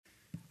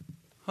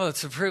Well,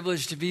 it's a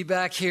privilege to be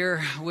back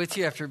here with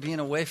you after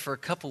being away for a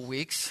couple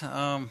weeks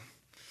on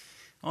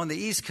the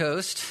East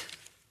Coast.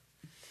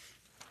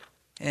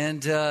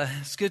 And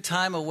it's a good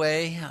time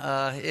away.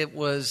 It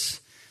was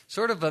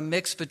sort of a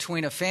mix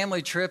between a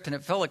family trip and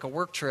it felt like a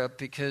work trip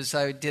because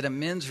I did a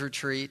men's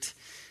retreat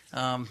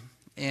and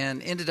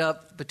ended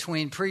up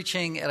between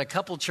preaching at a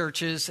couple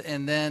churches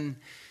and then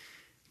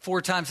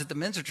 4 times at the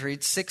men's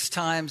retreat, 6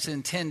 times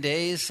in 10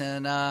 days.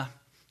 And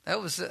That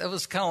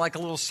was kind of like a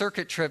little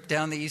circuit trip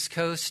down the East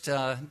Coast,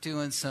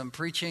 doing some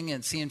preaching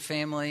and seeing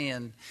family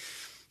and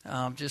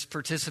just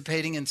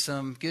participating in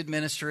some good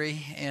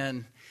ministry.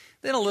 And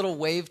then a little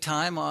wave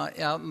time out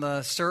in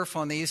the surf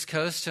on the East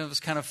Coast. It was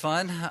kind of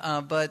fun,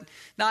 but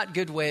not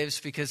good waves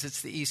because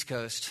it's the East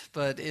Coast.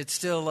 But it's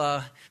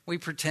still, we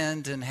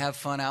pretend and have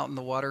fun out in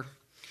the water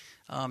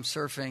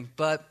surfing.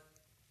 But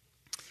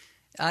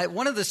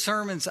one of the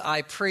sermons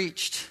I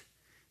preached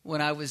when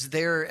I was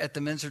there at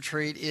the men's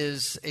retreat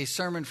is a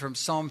sermon from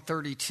Psalm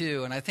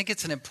 32, and I think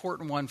it's an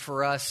important one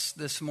for us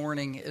this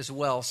morning as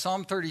well.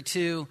 Psalm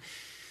 32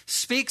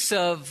 speaks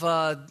of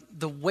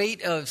the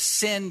weight of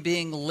sin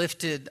being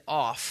lifted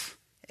off,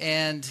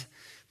 and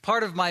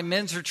part of my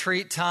men's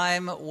retreat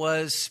time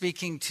was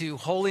speaking to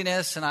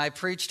holiness, and I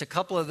preached a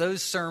couple of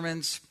those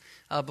sermons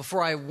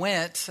before I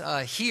went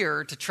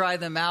here to try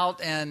them out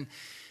and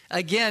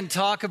again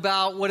talk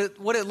about what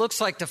it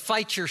looks like to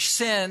fight your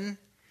sin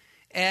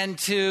and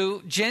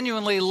to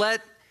genuinely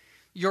let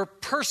your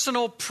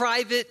personal,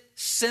 private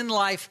sin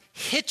life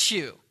hit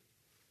you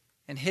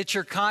and hit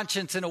your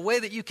conscience in a way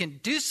that you can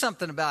do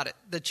something about it,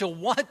 that you'll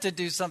want to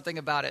do something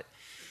about it.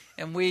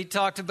 And we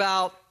talked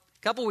about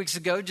a couple weeks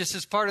ago, just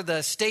as part of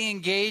the Stay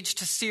Engaged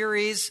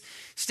series,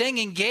 staying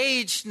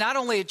engaged not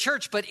only at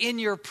church, but in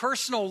your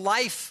personal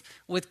life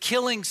with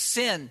killing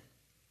sin,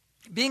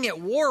 being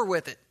at war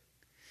with it.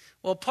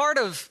 Well, part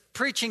of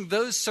preaching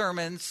those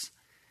sermons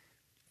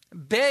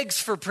begs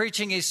for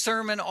preaching a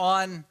sermon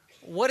on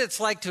what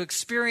it's like to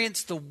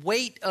experience the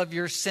weight of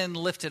your sin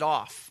lifted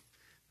off,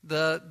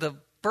 the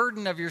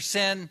burden of your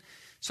sin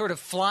sort of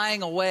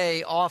flying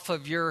away off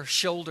of your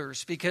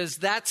shoulders, because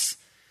that's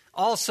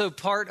also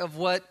part of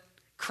what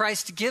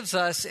Christ gives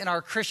us in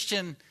our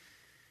Christian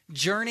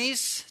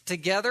journeys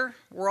together.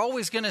 We're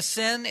always going to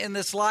sin in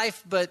this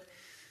life, but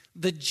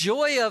the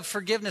joy of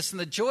forgiveness and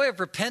the joy of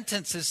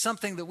repentance is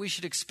something that we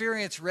should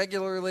experience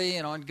regularly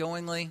and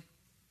ongoingly.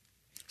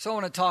 So I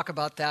want to talk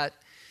about that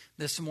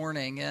this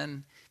morning.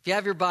 And if you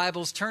have your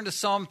Bibles, turn to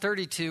Psalm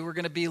 32. We're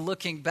going to be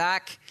looking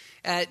back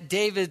at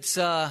David's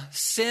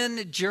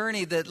sin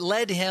journey that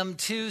led him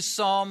to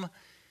Psalm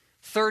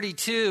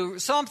 32.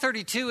 Psalm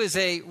 32 is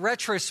a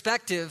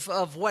retrospective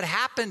of what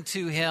happened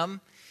to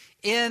him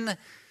in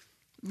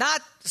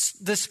not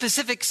the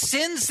specific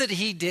sins that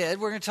he did.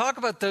 We're going to talk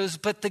about those,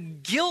 but the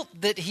guilt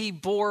that he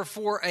bore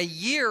for a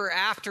year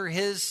after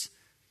his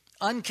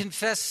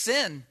unconfessed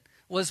sin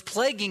was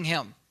plaguing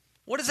him.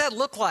 What does that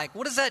look like?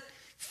 What does that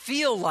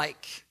feel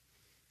like?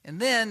 And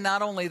then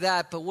not only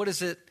that, but what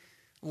is it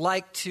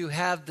like to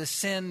have the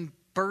sin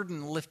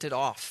burden lifted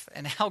off?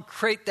 And how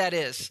great that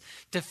is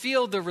to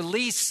feel the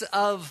release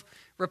of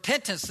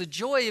repentance, the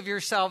joy of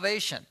your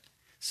salvation.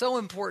 So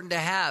important to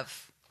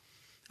have.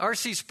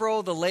 R.C.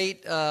 Sproul, the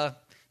late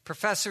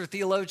professor,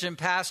 theologian,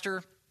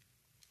 pastor,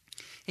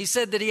 he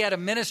said that he had a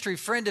ministry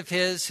friend of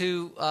his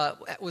who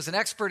was an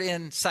expert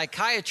in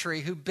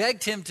psychiatry who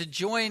begged him to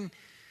join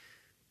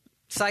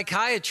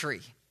psychiatry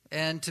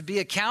and to be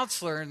a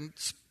counselor. And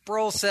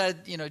Sproul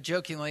said,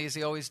 jokingly, as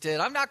he always did,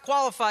 "I'm not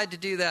qualified to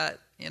do that,"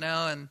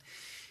 and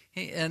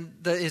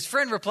his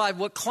friend replied,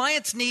 "What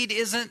clients need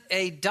isn't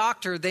a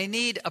doctor, they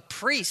need a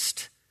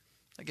priest."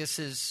 I guess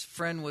his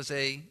friend was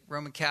a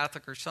Roman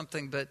Catholic or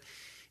something, but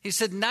he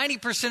said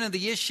 90% of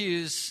the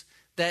issues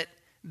that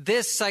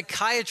this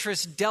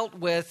psychiatrist dealt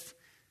with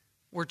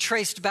were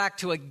traced back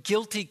to a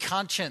guilty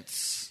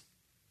conscience.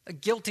 A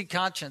guilty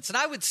conscience. And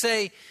I would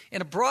say,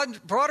 in a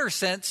broader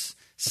sense,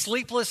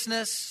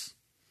 sleeplessness,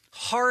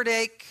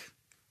 heartache,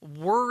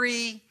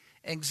 worry,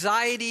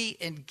 anxiety,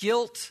 and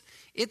guilt,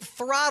 it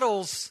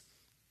throttles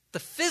the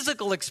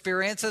physical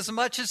experience as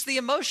much as the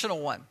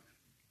emotional one.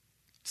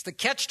 It's the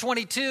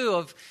catch-22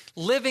 of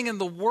living in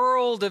the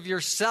world of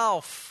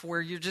yourself, where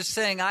you're just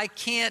saying, I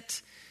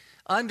can't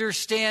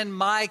understand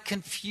my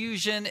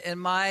confusion and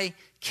my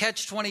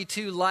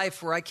catch-22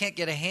 life, where I can't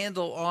get a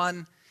handle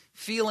on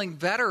feeling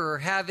better or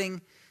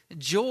having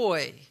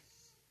joy.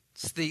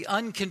 It's the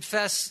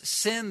unconfessed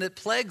sin that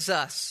plagues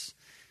us.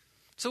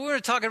 So we're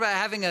going to talk about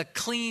having a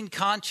clean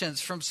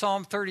conscience from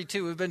Psalm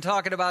 32. We've been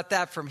talking about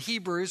that from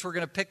Hebrews. We're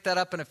going to pick that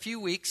up in a few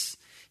weeks.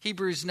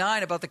 Hebrews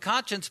 9 about the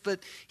conscience. But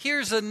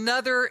here's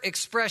another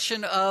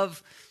expression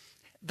of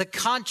the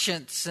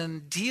conscience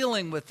and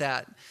dealing with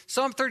that.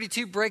 Psalm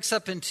 32 breaks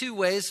up in 2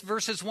 ways.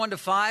 Verses 1 to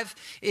 5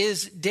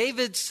 is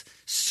David's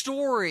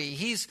story.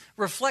 He's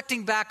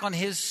reflecting back on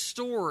his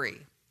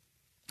story,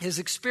 his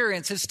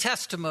experience, his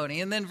testimony.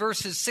 And then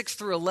verses 6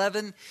 through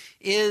 11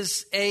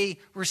 is a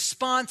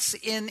response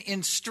in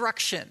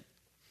instruction.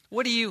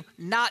 What do you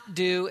not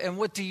do, and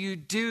what do you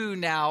do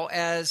now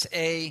as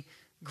a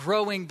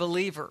growing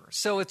believer.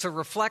 So it's a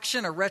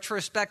reflection, a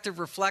retrospective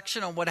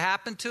reflection on what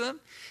happened to him.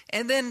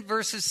 And then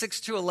verses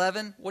 6 to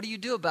 11, what do you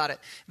do about it?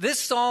 This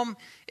psalm,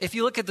 if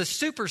you look at the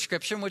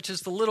superscription, which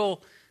is the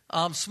little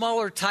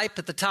smaller type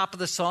at the top of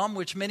the psalm,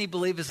 which many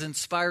believe is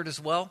inspired as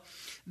well,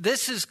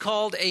 this is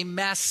called a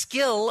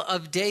maskil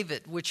of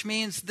David, which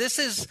means this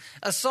is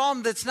a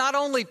psalm that's not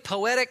only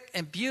poetic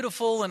and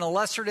beautiful and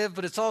illustrative,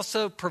 but it's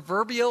also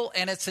proverbial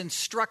and it's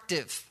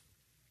instructive.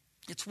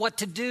 It's what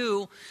to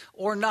do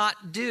or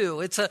not do.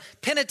 It's a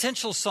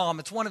penitential psalm.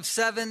 It's one of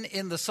 7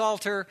 in the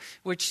Psalter,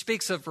 which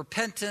speaks of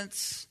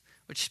repentance,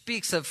 which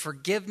speaks of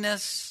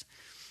forgiveness.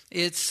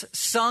 It's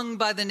sung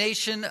by the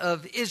nation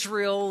of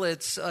Israel.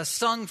 It's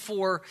sung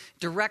for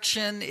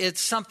direction.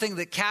 It's something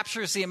that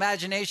captures the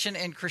imagination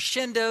and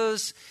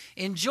crescendos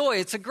in joy.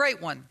 It's a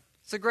great one.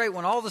 It's a great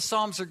one. All the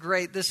Psalms are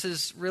great. This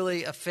is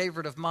really a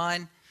favorite of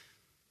mine.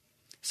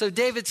 So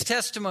David's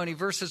testimony,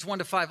 verses 1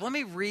 to 5. Let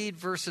me read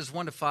verses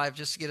 1 to 5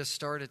 just to get us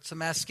started. It's a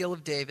maskil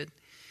of David.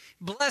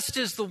 Blessed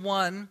is the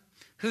one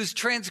whose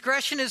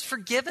transgression is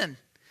forgiven,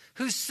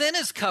 whose sin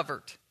is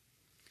covered.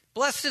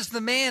 Blessed is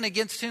the man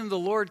against whom the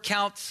Lord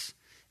counts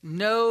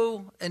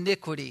no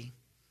iniquity,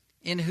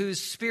 in whose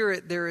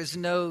spirit there is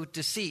no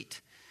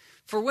deceit.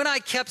 For when I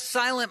kept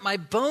silent, my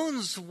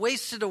bones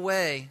wasted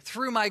away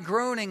through my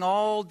groaning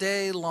all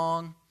day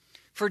long.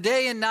 For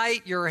day and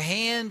night your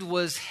hand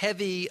was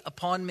heavy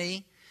upon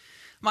me.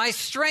 My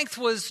strength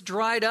was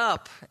dried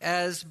up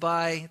as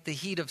by the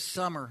heat of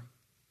summer.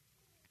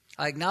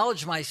 I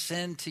acknowledged my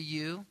sin to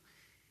you,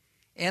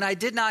 and I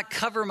did not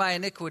cover my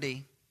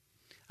iniquity.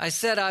 I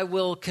said, I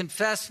will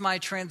confess my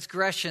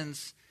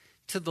transgressions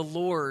to the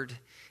Lord,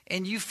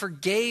 and you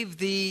forgave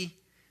the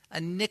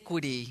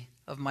iniquity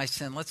of my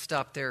sin. Let's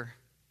stop there.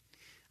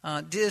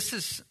 This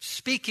is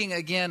speaking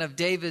again of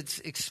David's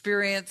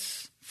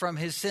experience from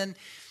his sin.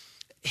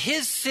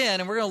 His sin,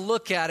 and we're going to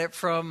look at it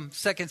from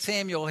 2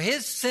 Samuel,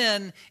 his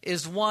sin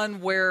is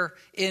one where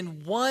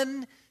in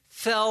one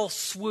fell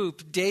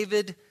swoop,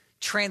 David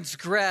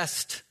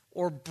transgressed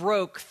or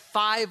broke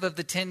 5 of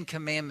the 10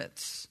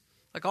 commandments,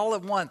 like all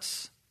at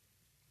once.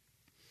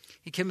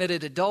 He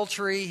committed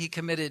adultery, he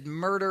committed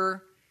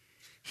murder,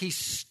 he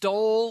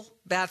stole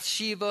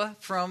Bathsheba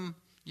from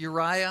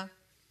Uriah,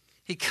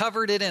 he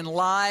covered it in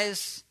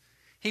lies.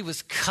 He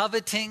was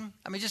coveting.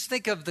 I mean, just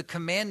think of the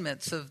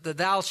commandments of the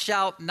thou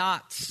shalt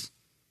nots.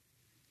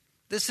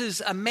 This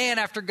is a man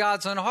after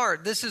God's own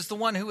heart. This is the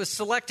one who was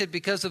selected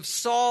because of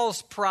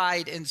Saul's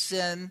pride and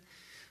sin,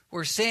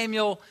 where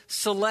Samuel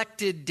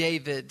selected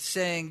David,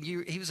 saying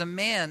he was a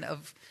man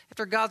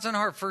after God's own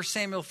heart, 1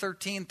 Samuel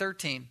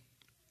 13:13.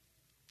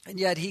 And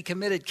yet he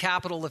committed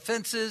capital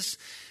offenses.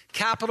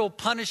 Capital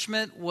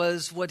punishment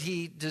was what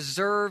he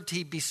deserved.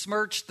 He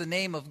besmirched the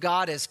name of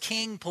God as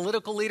king,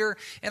 political leader,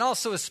 and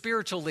also a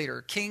spiritual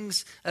leader.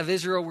 Kings of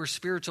Israel were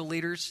spiritual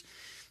leaders.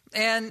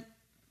 And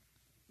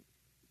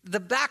the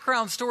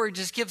background story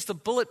just gives the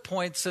bullet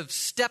points of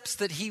steps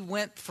that he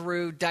went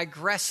through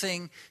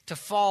digressing to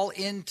fall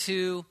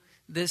into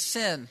this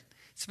sin.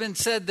 It's been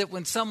said that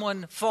when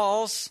someone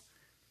falls,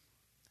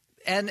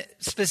 and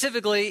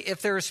specifically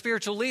if they're a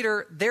spiritual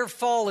leader, their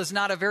fall is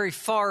not a very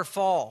far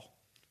fall.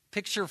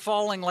 Picture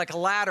falling like a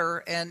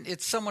ladder, and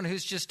it's someone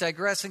who's just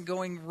digressing,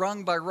 going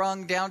rung by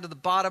rung down to the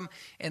bottom,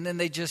 and then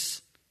they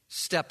just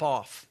step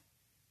off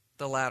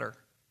the ladder.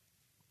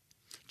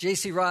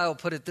 J.C. Ryle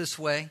put it this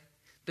way,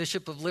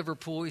 Bishop of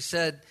Liverpool. He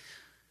said,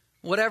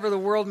 whatever the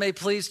world may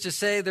please to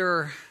say, there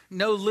are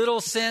no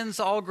little sins.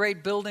 All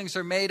great buildings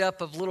are made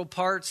up of little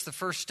parts. The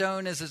first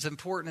stone is as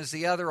important as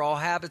the other. All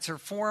habits are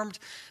formed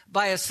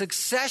by a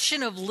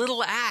succession of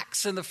little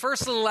acts, and the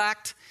first little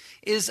act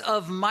is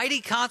of mighty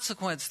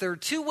consequence. There are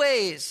 2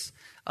 ways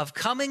of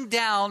coming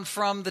down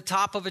from the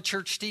top of a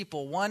church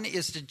steeple. One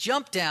is to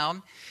jump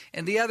down,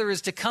 and the other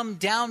is to come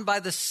down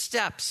by the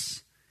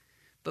steps.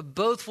 But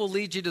both will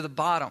lead you to the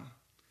bottom.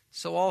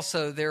 So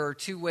also there are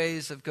 2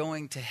 ways of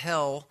going to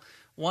hell.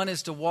 One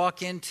is to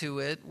walk into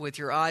it with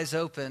your eyes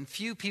open.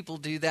 Few people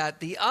do that.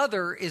 The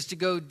other is to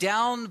go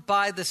down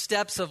by the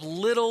steps of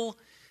little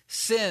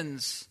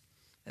sins.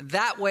 And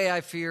that way, I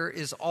fear,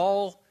 is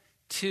all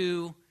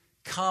too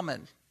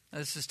common.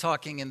 This is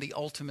talking in the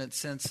ultimate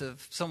sense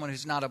of someone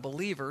who's not a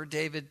believer.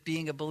 David,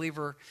 being a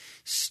believer,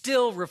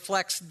 still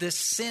reflects this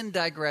sin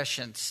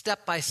digression,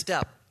 step by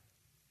step.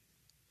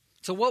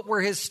 So what were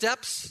his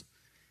steps?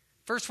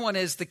 First one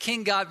is the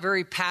king got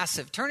very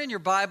passive. Turn in your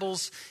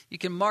Bibles. You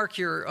can mark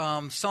your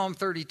Psalm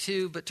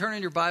 32, but turn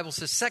in your Bibles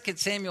to 2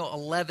 Samuel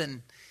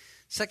 11.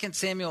 2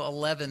 Samuel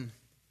 11,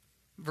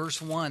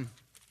 verse 1.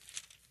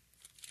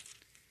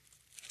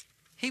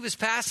 He was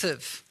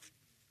passive.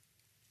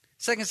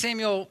 2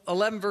 Samuel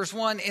 11, verse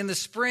 1, in the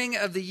spring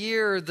of the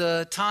year,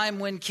 the time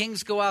when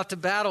kings go out to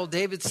battle,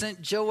 David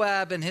sent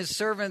Joab and his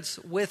servants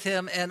with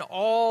him and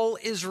all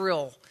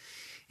Israel.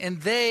 And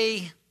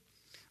they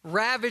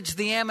ravaged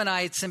the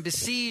Ammonites and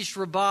besieged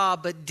Rabbah,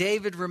 but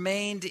David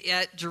remained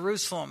at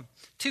Jerusalem.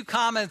 2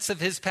 comments of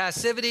his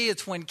passivity.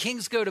 It's when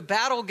kings go to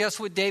battle, guess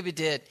what David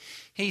did?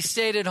 He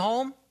stayed at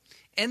home.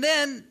 And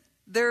then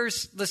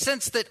there's the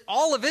sense that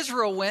all of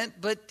Israel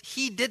went, but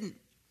he didn't.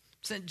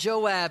 Sent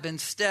Joab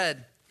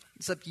instead.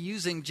 Ends up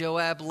using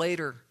Joab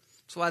later.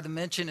 That's why the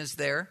mention is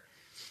there.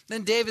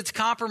 Then David's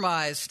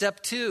compromise,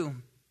 step 2.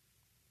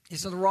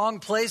 He's in the wrong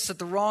place at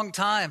the wrong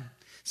time.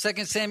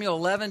 2 Samuel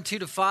 11,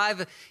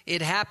 2-5.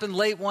 It happened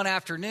late one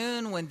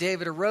afternoon when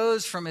David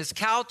arose from his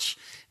couch,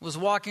 was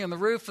walking on the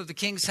roof of the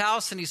king's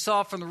house, and he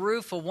saw from the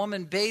roof a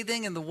woman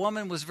bathing, and the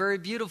woman was very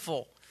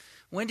beautiful.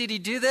 When did he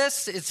do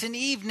this? It's in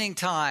evening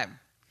time.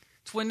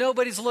 It's when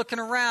nobody's looking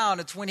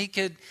around. It's when he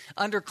could,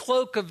 under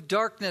cloak of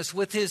darkness,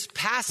 with his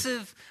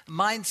passive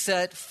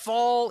mindset,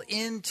 fall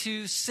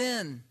into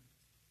sin.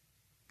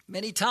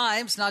 Many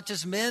times, not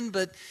just men,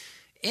 but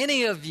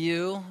any of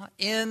you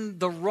in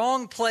the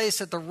wrong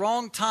place at the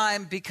wrong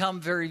time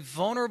become very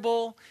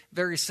vulnerable,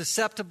 very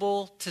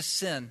susceptible to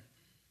sin.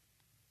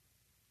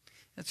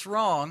 It's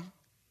wrong,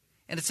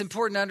 and it's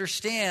important to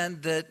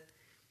understand that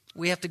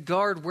we have to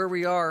guard where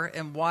we are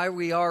and why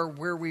we are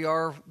where we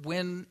are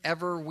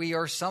whenever we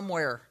are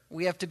somewhere.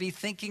 We have to be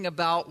thinking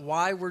about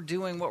why we're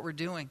doing what we're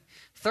doing.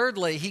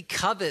 Thirdly, he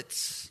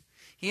covets.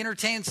 He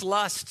entertains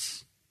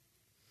lusts.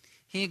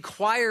 He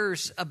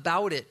inquires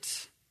about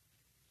it.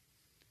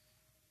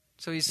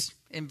 So he's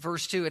in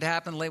verse 2, it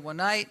happened late one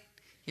night.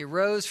 He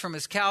arose from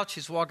his couch.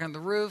 He's walking on the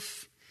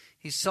roof.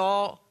 He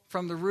saw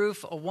from the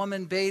roof a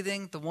woman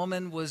bathing. The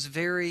woman was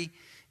very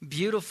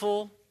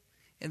beautiful.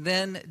 And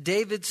then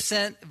David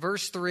sent,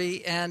 verse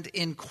 3, and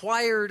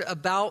inquired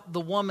about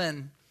the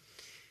woman.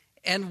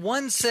 And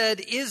one said,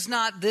 is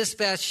not this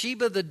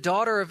Bathsheba the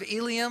daughter of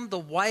Eliam, the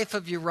wife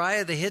of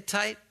Uriah the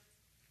Hittite?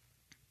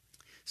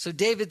 So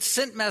David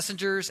sent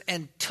messengers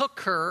and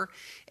took her,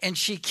 and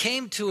she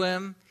came to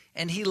him,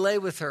 and he lay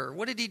with her.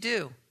 What did he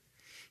do?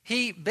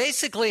 He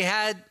basically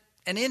had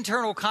an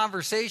internal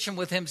conversation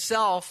with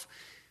himself,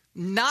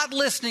 not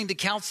listening to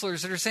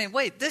counselors that are saying,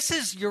 wait, this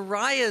is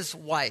Uriah's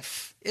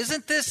wife.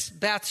 Isn't this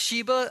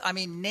Bathsheba? I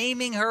mean,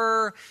 naming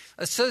her,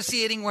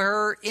 associating with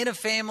her in a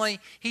family.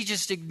 He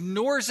just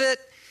ignores it.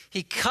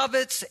 He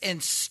covets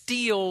and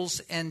steals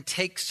and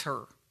takes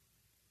her.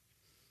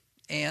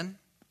 And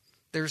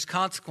there's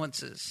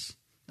consequences.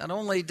 Not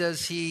only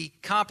does he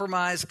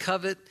compromise,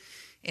 covet,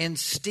 and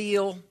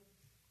steal,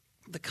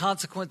 the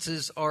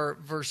consequences are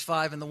verse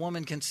 5, and the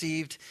woman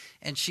conceived,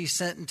 and she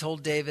sent and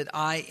told David,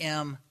 I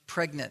am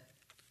pregnant.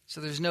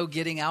 So there's no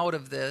getting out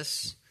of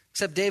this,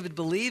 except David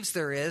believes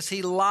there is.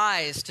 He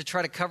lies to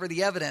try to cover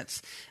the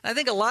evidence. And I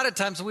think a lot of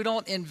times we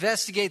don't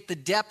investigate the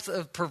depth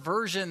of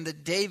perversion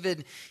that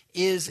David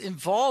is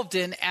involved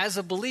in as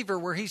a believer,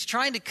 where he's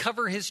trying to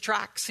cover his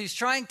tracks. He's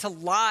trying to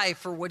lie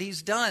for what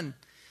he's done.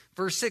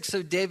 Verse 6,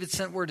 so David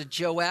sent word to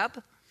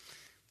Joab.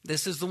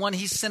 This is the one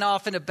he sent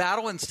off into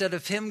battle instead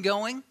of him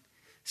going.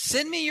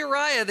 Send me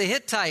Uriah the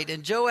Hittite.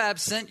 And Joab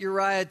sent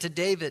Uriah to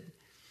David.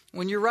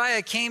 When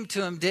Uriah came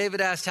to him, David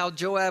asked how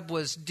Joab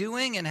was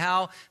doing and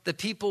how the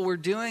people were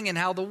doing and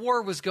how the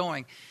war was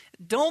going.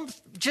 Don't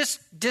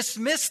just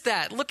dismiss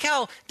that. Look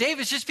how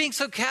David's just being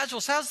so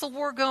casual. So how's the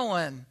war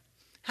going?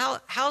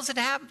 How's it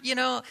happen?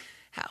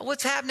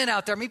 What's happening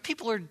out there? I mean,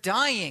 people are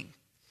dying.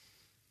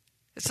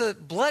 It's a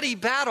bloody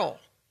battle.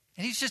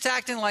 And he's just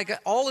acting like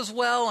all is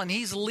well, and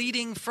he's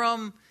leading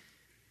from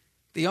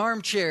the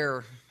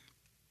armchair.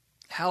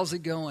 How's it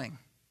going?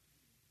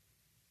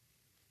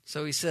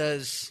 So he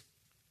says,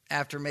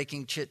 after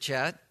making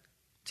chit-chat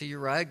to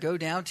Uriah, go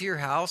down to your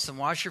house and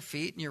wash your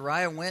feet. And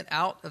Uriah went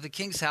out of the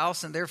king's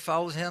house, and there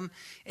followed him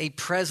a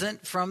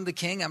present from the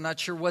king. I'm not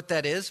sure what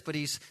that is, but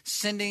he's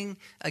sending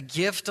a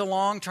gift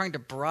along, trying to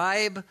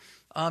bribe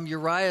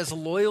Uriah's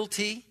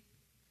loyalty.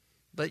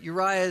 But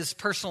Uriah's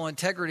personal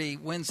integrity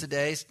wins the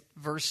day.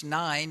 Verse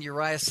 9,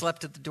 Uriah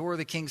slept at the door of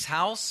the king's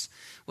house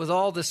with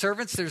all the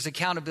servants. There's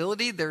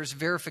accountability. There's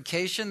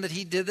verification that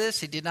he did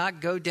this. He did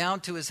not go down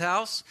to his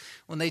house.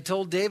 When they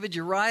told David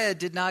Uriah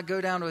did not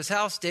go down to his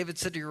house, David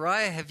said to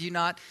Uriah, have you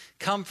not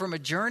come from a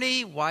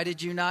journey? Why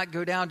did you not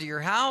go down to your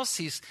house?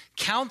 He's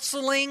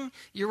counseling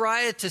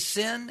Uriah to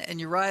sin.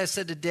 And Uriah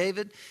said to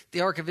David,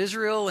 the ark of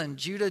Israel and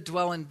Judah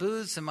dwell in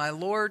booths, and my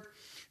lord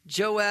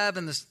Joab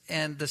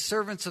and the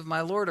servants of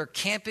my Lord are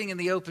camping in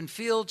the open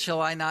field. Shall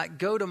I not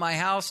go to my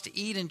house to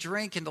eat and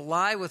drink and to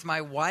lie with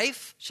my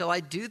wife? Shall I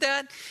do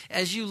that?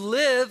 As you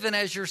live and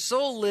as your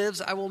soul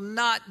lives, I will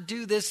not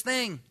do this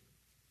thing.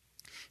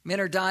 Men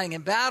are dying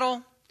in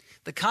battle.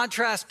 The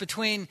contrast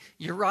between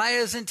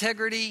Uriah's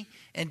integrity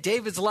and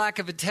David's lack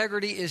of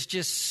integrity is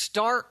just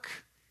stark.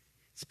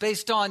 It's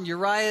based on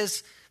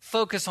Uriah's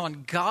focus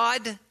on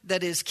God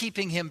that is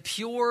keeping him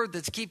pure,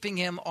 that's keeping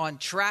him on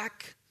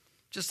track.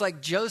 Just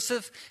like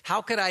Joseph,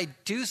 how could I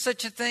do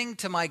such a thing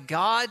to my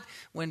God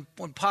when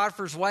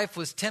Potiphar's wife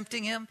was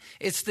tempting him?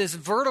 It's this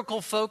vertical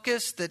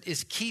focus that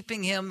is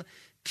keeping him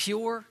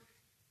pure.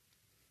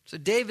 So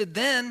David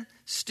then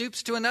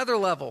stoops to another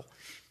level.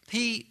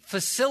 He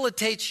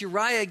facilitates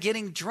Uriah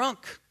getting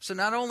drunk. So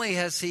not only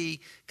has he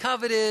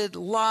coveted,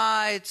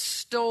 lied,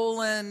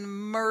 stolen,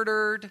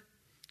 murdered,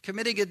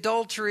 committing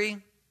adultery,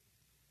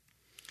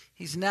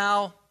 he's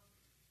now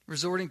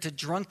resorting to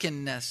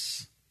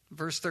drunkenness.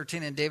 Verse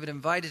 13, and David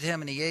invited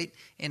him, and he ate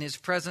in his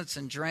presence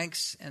and drank,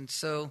 and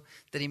so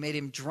that he made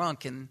him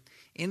drunk. And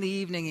in the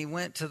evening he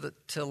went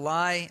to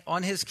lie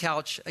on his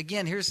couch.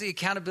 Again, here's the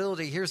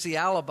accountability, here's the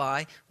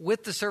alibi,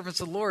 with the servants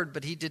of the Lord,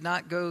 but he did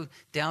not go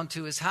down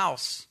to his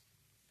house.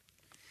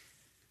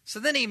 So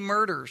then he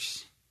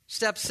murders.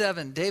 Step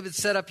 7, David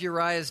set up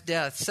Uriah's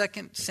death.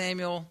 2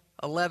 Samuel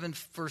 11,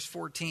 verse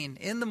 14.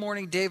 In the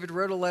morning, David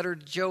wrote a letter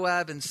to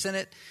Joab and sent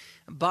it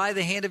by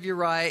the hand of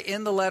Uriah.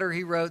 In the letter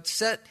he wrote,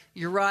 set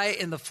Uriah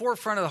in the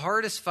forefront of the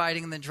hardest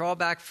fighting and then draw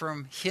back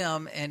from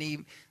him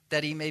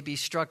that he may be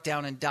struck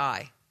down and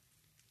die.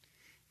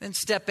 Then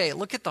step 8,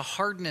 look at the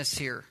hardness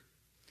here.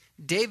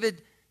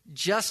 David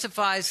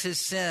justifies his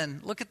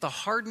sin. Look at the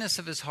hardness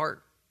of his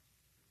heart.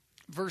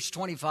 Verse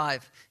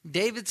 25,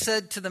 David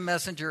said to the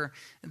messenger,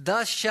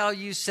 thus shall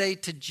you say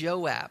to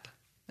Joab.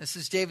 This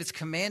is David's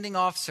commanding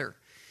officer.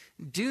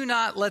 Do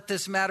not let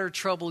this matter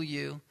trouble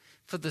you,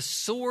 for the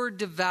sword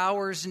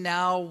devours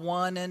now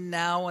one and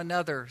now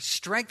another.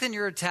 Strengthen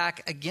your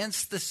attack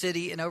against the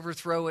city and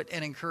overthrow it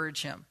and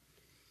encourage him.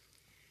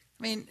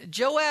 I mean,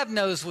 Joab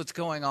knows what's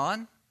going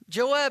on.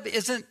 Joab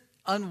isn't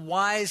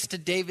unwise to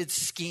David's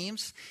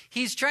schemes.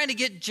 He's trying to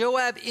get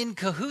Joab in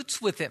cahoots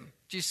with him.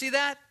 Do you see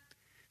that?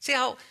 See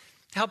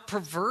how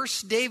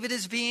perverse David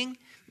is being?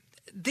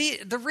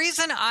 The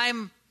reason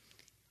I'm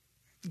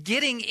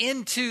getting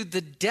into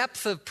the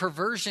depth of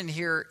perversion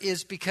here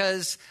is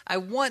because I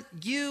want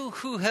you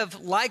who have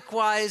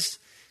likewise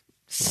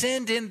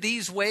sinned in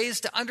these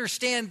ways to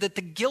understand that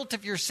the guilt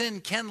of your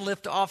sin can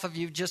lift off of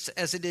you just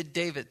as it did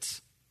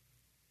David's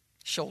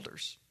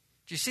shoulders.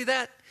 Do you see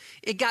that?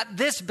 It got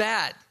this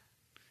bad.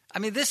 I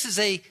mean, this is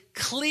a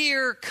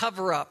clear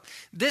cover-up.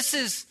 This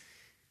is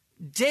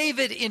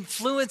David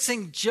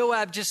influencing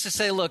Joab just to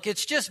say, look,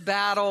 it's just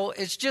battle.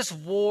 It's just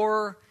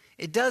war.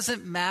 It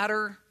doesn't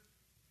matter.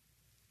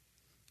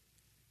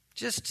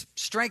 Just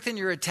strengthen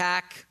your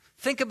attack.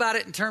 Think about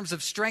it in terms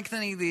of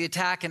strengthening the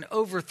attack and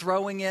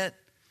overthrowing it.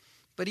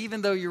 But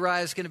even though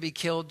Uriah is going to be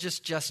killed,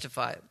 just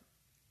justify it.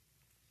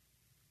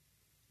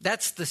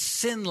 That's the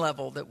sin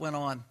level that went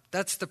on.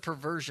 That's the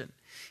perversion.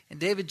 And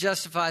David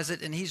justifies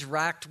it, and he's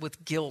racked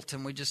with guilt,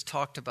 and we just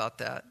talked about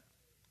that.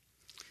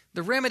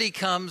 The remedy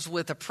comes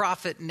with a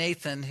prophet,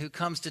 Nathan, who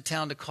comes to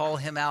town to call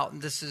him out,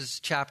 and this is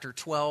chapter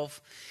 12.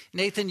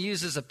 Nathan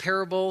uses a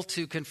parable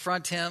to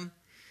confront him.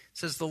 It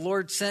says, the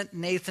Lord sent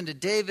Nathan to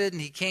David,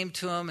 and he came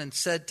to him and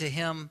said to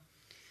him,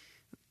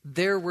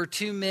 there were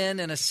two men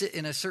in a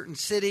certain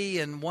city,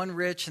 and one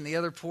rich and the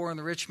other poor, and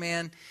the rich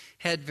man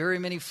had very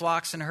many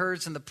flocks and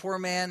herds, and the poor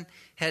man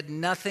had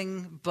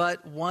nothing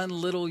but one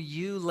little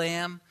ewe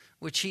lamb,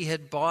 which he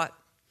had bought.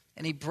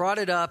 And he brought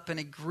it up, and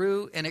it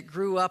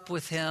grew up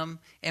with him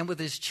and with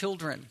his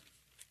children.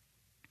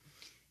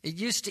 It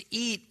used to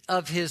eat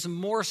of his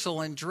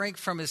morsel and drink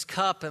from his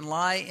cup and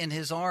lie in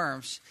his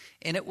arms,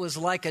 and it was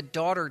like a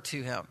daughter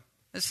to him.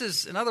 This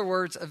is, in other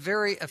words, a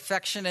very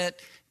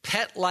affectionate,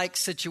 pet-like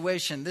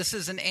situation. This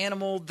is an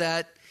animal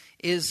that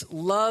is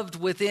loved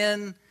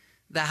within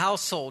the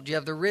household. You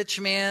have the rich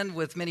man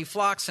with many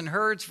flocks and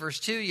herds. Verse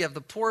 2, you have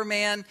the poor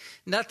man,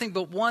 nothing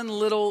but one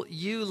little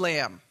ewe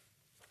lamb.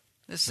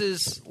 This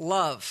is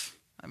love.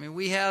 I mean,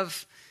 we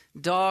have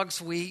dogs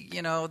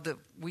that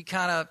we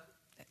kind of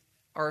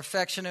are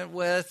affectionate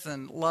with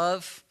and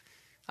love.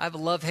 I have a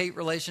love-hate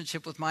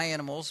relationship with my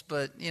animals,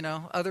 but,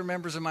 other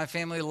members of my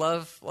family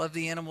love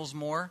the animals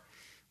more.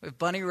 We have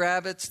bunny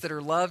rabbits that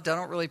are loved. I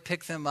don't really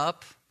pick them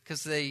up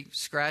because they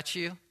scratch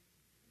you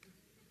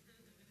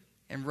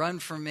and run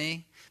from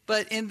me.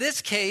 But in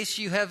this case,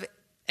 you have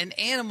an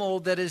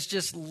animal that is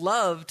just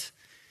loved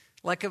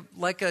like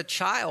a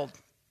child.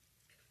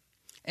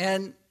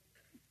 And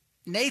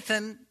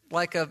Nathan,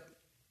 like a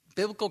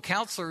biblical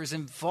counselor, is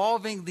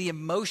involving the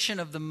emotion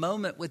of the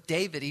moment with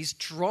David. He's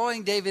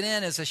drawing David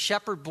in as a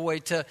shepherd boy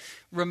to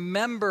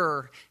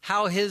remember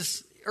how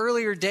his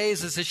earlier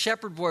days as a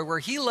shepherd boy, where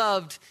he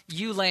loved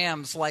ewe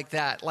lambs like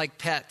that, like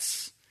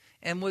pets,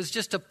 and was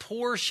just a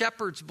poor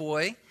shepherd's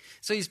boy.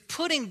 So he's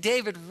putting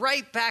David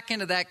right back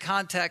into that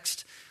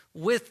context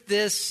with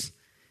this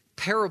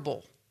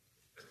parable.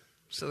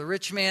 So the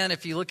rich man,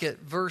 if you look at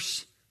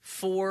verse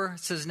 4, it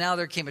says, now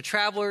there came a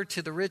traveler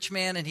to the rich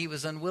man, and he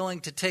was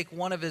unwilling to take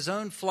one of his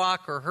own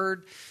flock or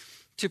herd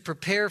to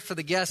prepare for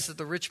the guests. That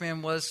the rich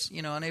man was,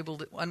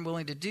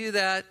 unwilling to do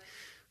that,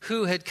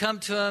 who had come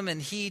to him,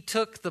 and he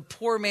took the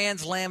poor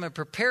man's lamb and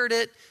prepared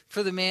it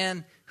for the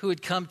man who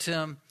had come to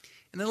him.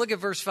 And then look at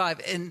verse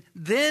 5. And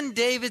then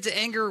David's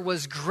anger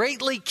was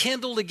greatly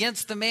kindled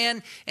against the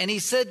man, and he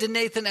said to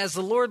Nathan, as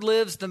the Lord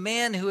lives, the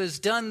man who has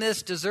done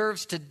this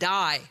deserves to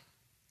die.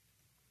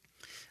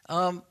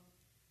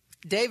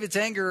 David's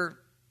anger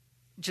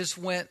just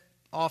went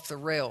off the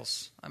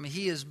rails. I mean,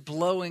 he is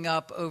blowing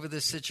up over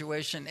this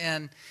situation.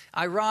 And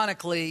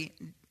ironically,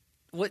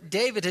 what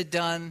David had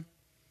done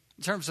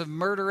in terms of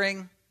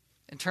murdering,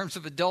 in terms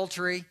of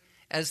adultery,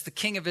 as the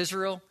king of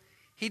Israel,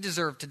 he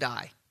deserved to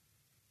die.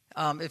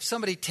 If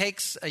somebody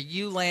takes a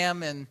ewe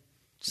lamb and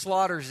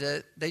slaughters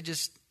it, they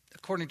just,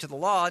 according to the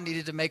law,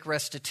 needed to make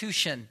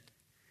restitution.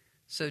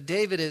 So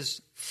David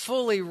is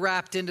fully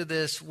wrapped into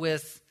this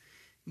with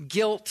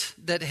guilt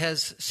that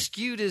has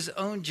skewed his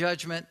own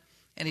judgment,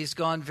 and he's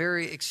gone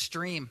very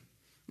extreme.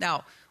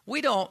 Now,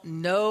 we don't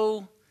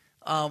know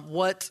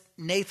what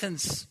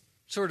Nathan's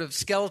sort of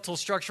skeletal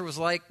structure was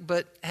like,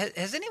 but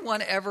has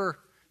anyone ever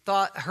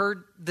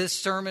heard this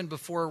sermon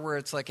before where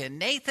it's like, and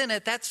Nathan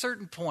at that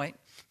certain point,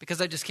 because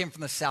I just came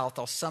from the South,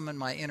 I'll summon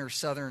my inner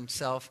Southern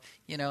self,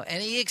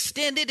 and he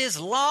extended his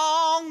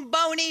long,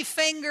 bony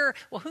finger.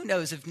 Well, who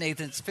knows if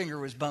Nathan's finger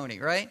was bony,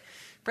 right?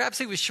 Perhaps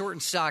he was short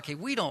and stocky.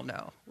 We don't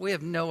know. We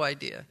have no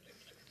idea.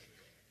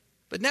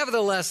 But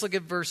nevertheless, look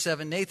at verse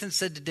 7. Nathan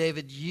said to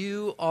David,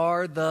 "You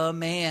are the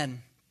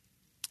man.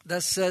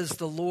 Thus says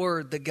the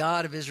Lord, the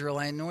God of Israel,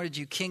 I anointed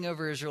you king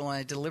over Israel, and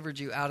I delivered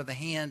you out of the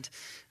hand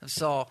of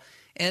Saul."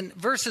 And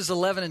verses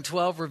 11 and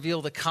 12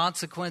 reveal the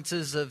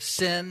consequences of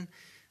sin.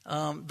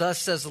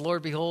 Thus says the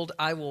Lord, "Behold,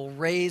 I will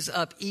raise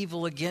up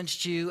evil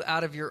against you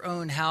out of your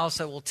own house.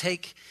 I will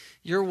take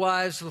your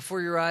wives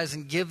before your eyes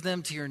and give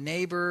them to your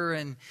neighbor,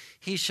 and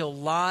he shall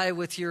lie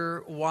with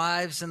your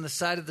wives in the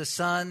sight of the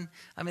sun."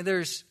 I mean,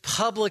 there's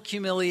public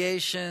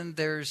humiliation,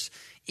 there's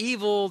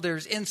evil,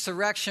 there's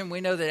insurrection.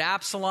 We know that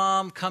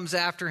Absalom comes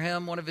after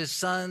him, one of his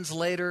sons,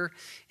 later,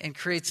 and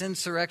creates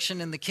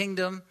insurrection in the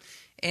kingdom.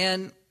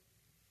 And,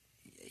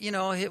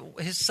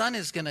 his son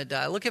is going to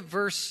die. Look at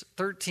verse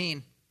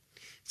 13.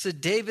 So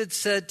David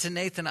said to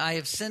Nathan, "I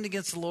have sinned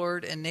against the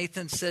Lord." And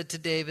Nathan said to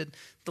David,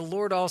 "The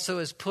Lord also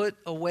has put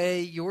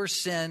away your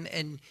sin,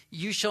 and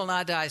you shall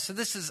not die." So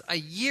this is a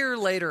year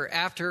later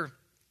after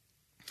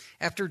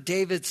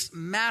David's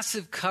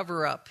massive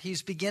cover-up.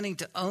 He's beginning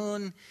to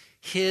own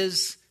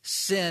his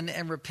sin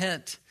and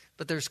repent.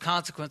 But there's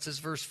consequences.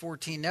 Verse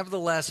 14,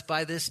 "Nevertheless,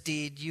 by this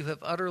deed you have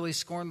utterly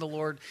scorned the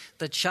Lord.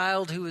 The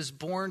child who is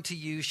born to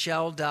you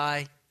shall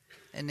die."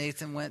 And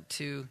Nathan went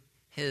to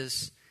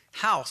his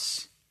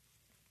house.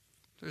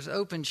 There's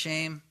open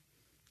shame.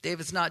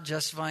 David's not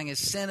justifying his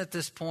sin at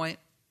this point.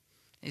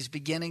 He's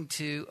beginning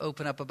to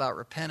open up about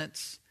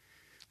repentance.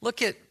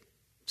 Look at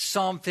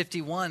Psalm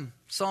 51.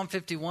 Psalm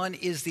 51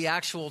 is the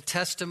actual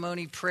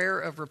testimony prayer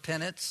of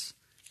repentance.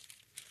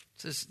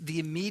 It says the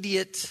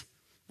immediate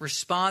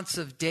response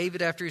of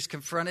David after he's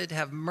confronted: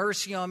 "Have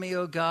mercy on me,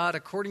 O God,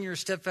 according to your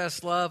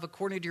steadfast love,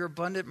 according to your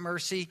abundant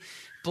mercy.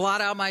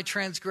 Blot out my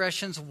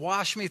transgressions,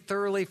 wash me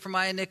thoroughly from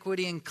my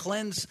iniquity, and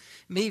cleanse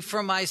me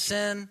from my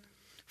sin.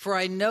 For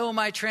I know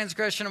my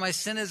transgression and my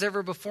sin is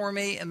ever before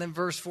me." And then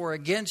verse 4,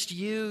 "Against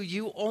you,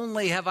 you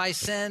only have I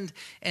sinned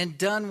and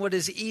done what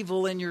is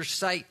evil in your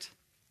sight."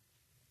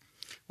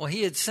 Well,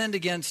 he had sinned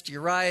against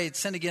Uriah, he had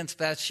sinned against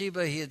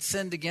Bathsheba, he had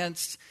sinned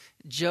against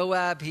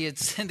Joab, he had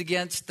sinned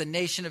against the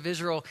nation of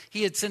Israel,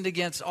 he had sinned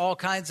against all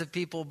kinds of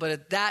people. But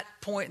at that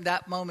point,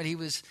 that moment, he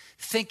was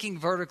thinking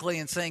vertically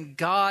and saying,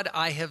 "God,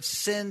 I have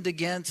sinned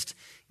against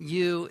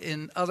you."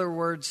 In other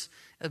words,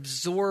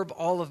 absorb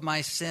all of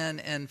my sin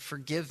and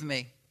forgive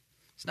me.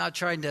 He's not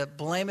trying to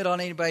blame it on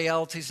anybody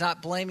else. He's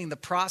not blaming the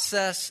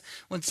process.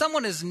 When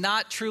someone is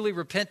not truly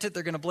repentant,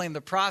 they're going to blame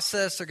the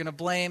process. They're going to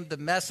blame the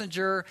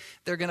messenger.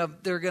 They're going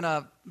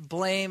to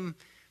blame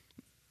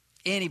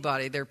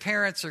anybody. Their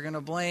parents are going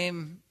to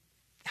blame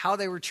how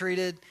they were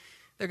treated.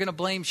 They're going to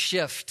blame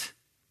shift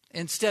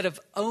instead of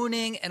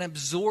owning and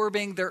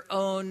absorbing their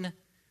own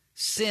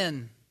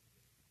sin.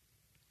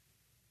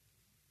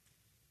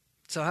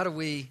 So how do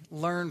we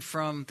learn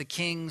from the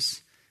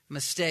king's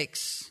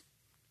mistakes?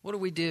 What do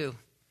we do?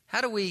 How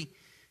do we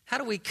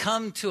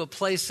come to a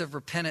place of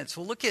repentance?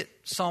 Well, look at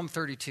Psalm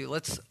 32.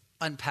 Let's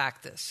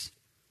unpack this.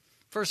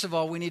 First of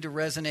all, we need to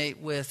resonate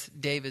with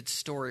David's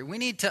story. We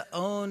need to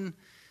own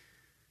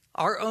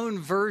our own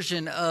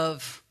version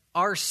of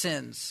our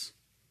sins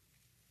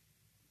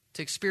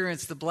to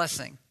experience the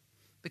blessing.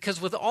 Because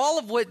with all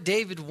of what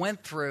David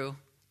went through,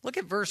 look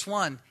at verse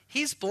 1.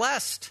 He's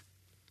blessed.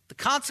 The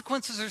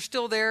consequences are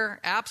still there.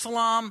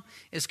 Absalom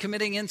is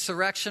committing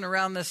insurrection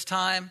around this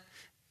time,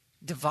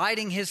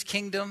 dividing his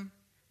kingdom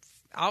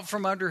out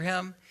from under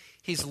him.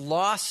 He's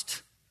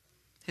lost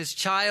his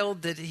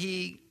child that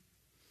he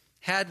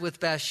had with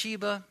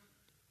Bathsheba.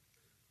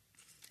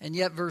 And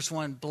yet, verse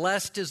 1,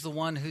 "Blessed is the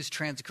one whose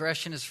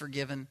transgression is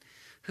forgiven,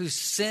 whose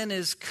sin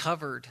is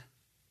covered.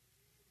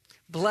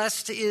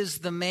 Blessed is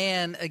the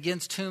man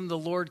against whom the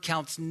Lord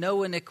counts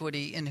no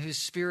iniquity, in whose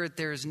spirit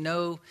there is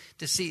no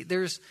deceit."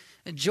 There's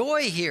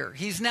joy here.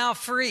 He's now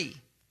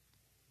free.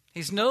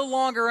 He's no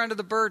longer under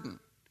the burden.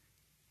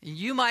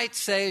 You might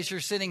say, as you're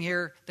sitting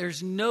here,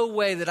 there's no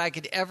way that I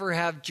could ever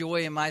have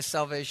joy in my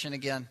salvation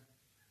again.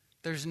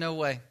 There's no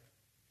way.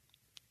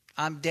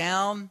 I'm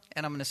down,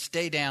 and I'm going to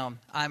stay down.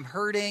 I'm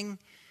hurting.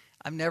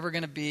 I'm never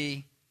going to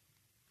be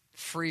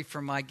free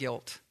from my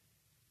guilt.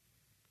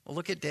 Well,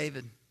 look at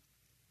David.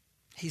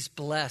 He's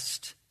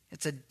blessed.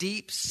 It's a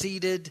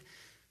deep-seated,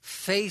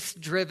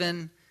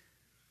 faith-driven,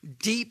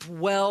 deep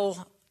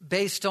well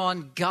based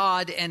on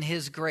God and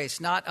his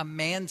grace, not a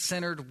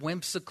man-centered,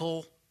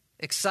 whimsical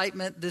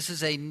excitement. This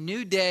is a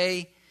new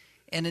day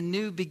and a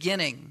new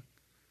beginning.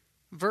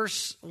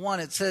 Verse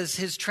 1, it says,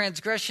 his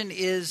transgression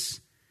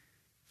is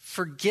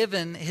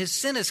forgiven. His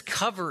sin is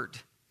covered.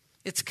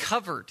 It's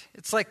covered.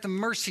 It's like the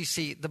mercy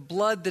seat, the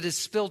blood that is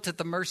spilt at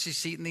the mercy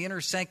seat in the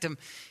inner sanctum.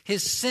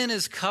 His sin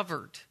is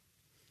covered.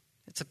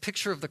 It's a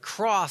picture of the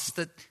cross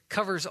that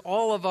covers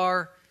all of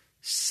our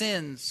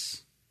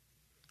sins.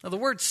 Now, the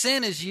word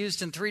sin is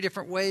used in 3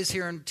 different ways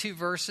here in 2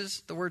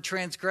 verses. The word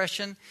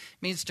transgression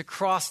means to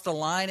cross the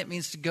line. It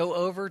means to go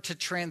over, to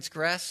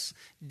transgress.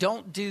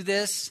 Don't do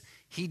this.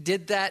 He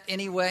did that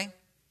anyway.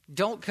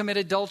 Don't commit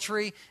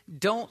adultery.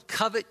 Don't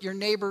covet your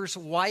neighbor's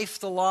wife,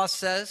 the law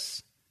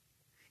says.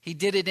 He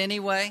did it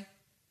anyway.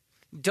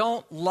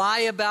 Don't lie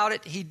about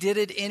it. He did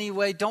it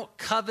anyway. Don't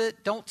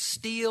covet. Don't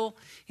steal.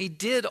 He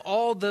did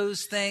all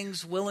those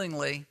things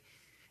willingly,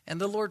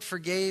 and the Lord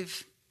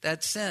forgave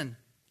that sin.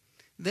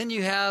 Then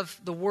you have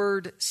the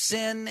word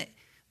sin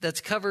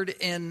that's covered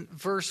in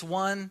verse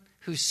 1,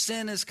 whose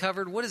sin is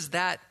covered. What is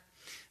that?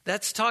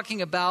 That's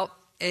talking about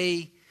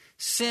a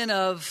sin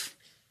of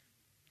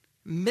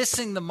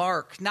missing the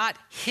mark, not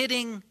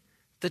hitting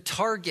the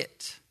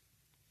target.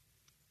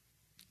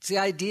 It's the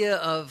idea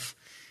of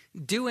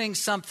doing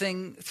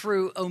something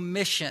through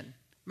omission.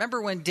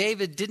 Remember when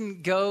David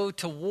didn't go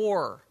to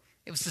war?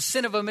 It was the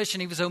sin of omission.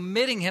 He was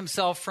omitting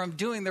himself from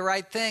doing the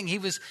right thing. He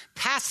was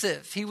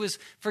passive. He was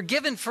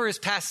forgiven for his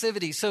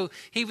passivity. So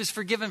he was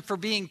forgiven for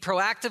being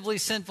proactively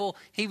sinful.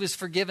 He was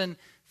forgiven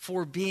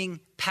for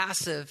being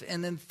passive.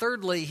 And then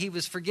thirdly, he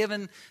was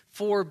forgiven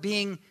for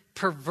being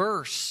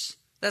perverse.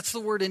 That's the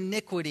word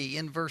iniquity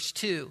in verse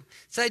 2.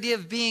 It's the idea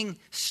of being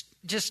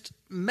just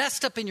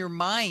messed up in your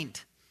mind.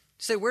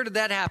 You say, where did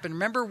that happen?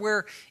 Remember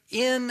where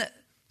in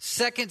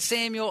 2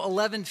 Samuel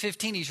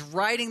 11:15, he's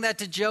writing that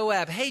to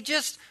Joab. Hey,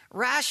 just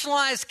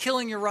rationalize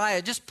killing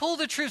Uriah. Just pull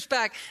the troops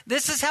back.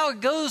 This is how it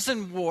goes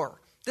in war.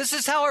 This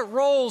is how it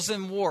rolls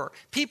in war.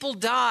 People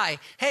die.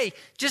 Hey,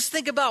 just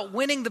think about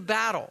winning the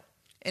battle.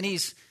 And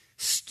he's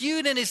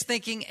skewed in his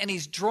thinking, and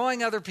he's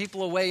drawing other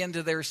people away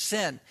into their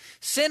sin.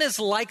 Sin is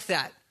like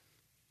that.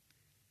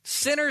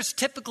 Sinners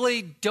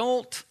typically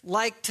don't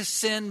like to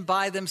sin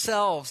by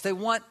themselves. They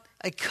want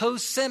a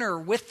co-sinner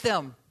with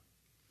them.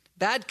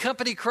 Bad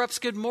company corrupts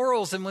good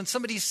morals, and when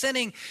somebody's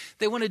sinning,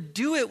 they want to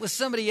do it with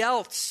somebody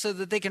else so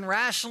that they can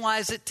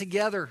rationalize it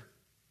together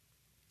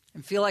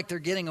and feel like they're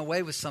getting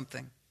away with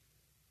something.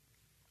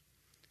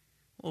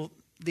 Well,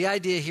 the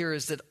idea here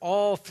is that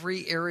all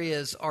 3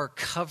 areas are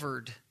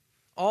covered.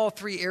 All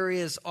 3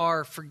 areas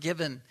are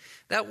forgiven.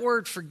 That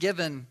word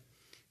forgiven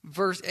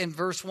in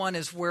verse 1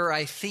 is where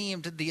I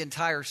themed the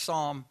entire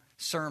psalm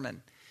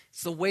sermon.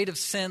 It's the weight of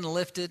sin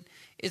lifted.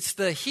 It's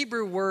the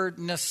Hebrew word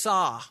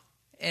nasah.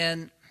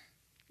 And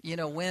you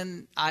know,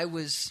 when I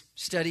was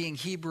studying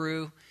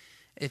Hebrew,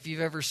 if you've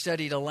ever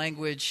studied a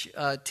language,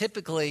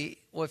 typically,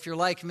 well, if you're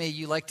like me,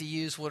 you like to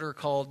use what are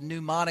called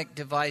mnemonic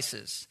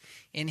devices.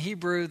 In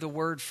Hebrew, the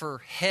word for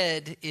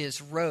head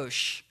is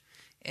rosh.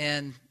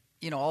 And,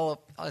 you know, all of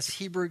us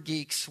Hebrew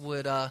geeks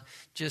would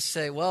just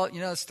say, well,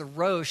 you know, it's the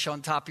rosh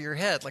on top of your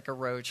head, like a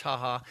roach,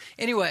 haha.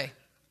 Anyway,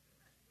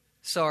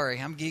 sorry,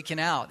 I'm geeking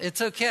out.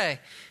 It's okay.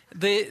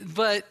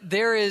 But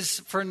there is,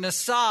 for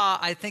NASA,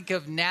 I think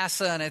of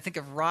NASA and I think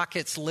of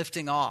rockets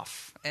lifting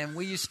off. And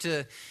we used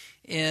to,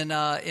 in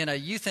a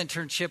youth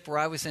internship where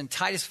I was in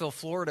Titusville,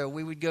 Florida,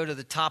 we would go to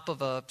the top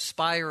of a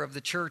spire of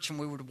the church and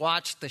we would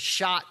watch the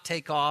shot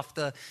take off,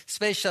 the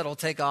space shuttle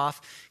take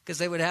off, because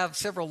they would have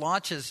several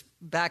launches.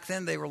 Back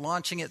then, they were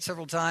launching it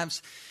several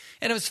times.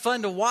 And it was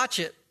fun to watch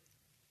it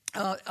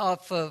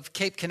off of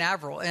Cape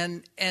Canaveral.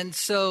 And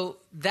so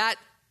that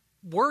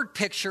word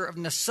picture of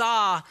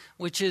Nasah,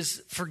 which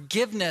is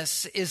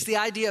forgiveness, is the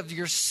idea of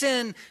your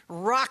sin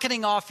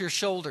rocketing off your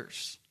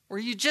shoulders,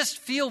 where you just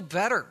feel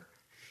better.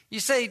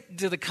 You say,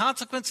 do the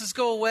consequences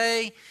go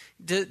away?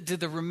 Do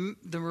the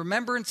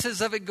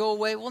remembrances of it go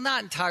away? Well,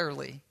 not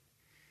entirely.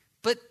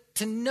 But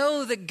to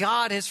know that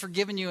God has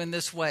forgiven you in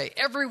this way,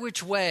 every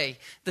which way,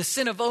 the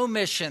sin of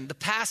omission, the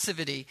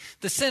passivity,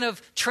 the sin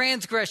of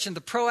transgression, the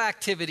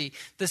proactivity,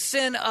 the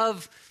sin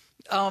of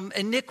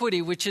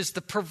iniquity, which is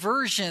the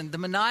perversion, the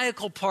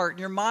maniacal part in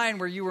your mind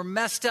where you were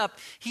messed up.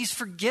 He's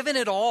forgiven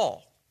it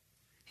all.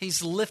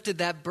 He's lifted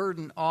that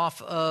burden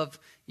off of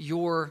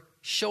your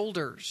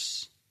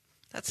shoulders.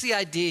 That's the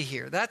idea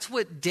here. That's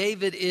what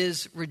David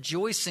is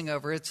rejoicing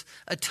over. It's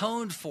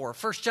atoned for.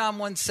 1 John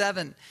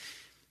 1:7.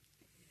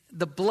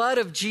 The blood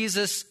of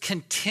Jesus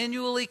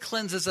continually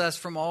cleanses us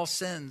from all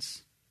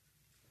sins.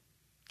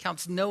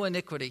 Counts no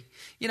iniquity.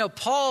 You know,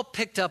 Paul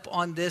picked up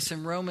on this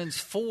in Romans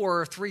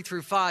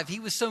 4:3-5. He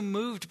was so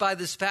moved by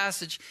this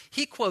passage,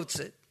 he quotes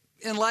it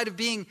in light of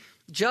being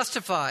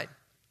justified.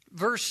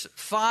 Verse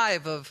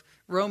 5 of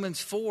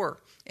Romans 4.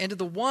 And to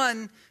the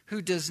one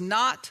who does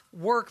not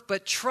work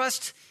but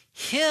trust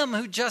him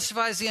who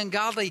justifies the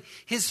ungodly,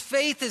 his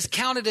faith is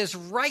counted as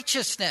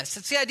righteousness.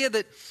 It's the idea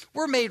that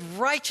we're made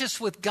righteous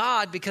with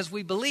God because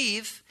we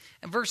believe.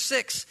 And verse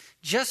 6,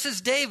 just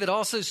as David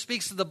also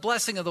speaks of the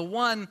blessing of the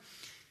one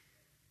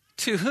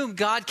to whom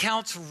God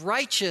counts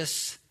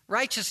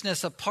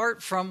righteousness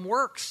apart from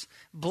works.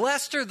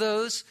 Blessed are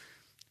those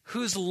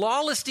whose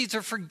lawless deeds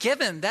are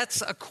forgiven.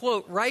 That's a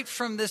quote right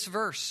from this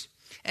verse.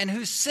 and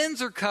whose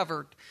sins are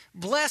covered.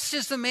 Blessed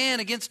is the man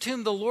against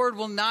whom the Lord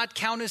will not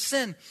count his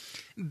sin.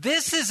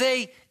 This is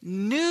a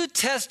New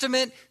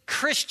Testament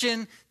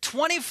Christian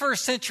 21st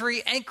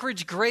century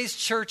Anchorage Grace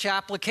Church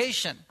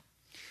application.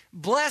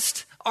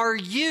 Blessed are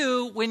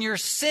you when your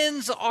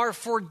sins are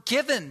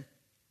forgiven,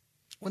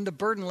 when the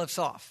burden lifts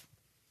off.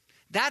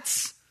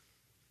 That's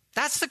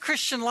the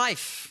Christian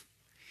life.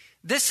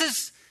 This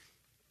is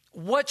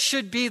what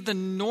should be the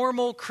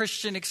normal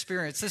Christian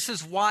experience. This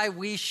is why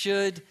we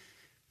should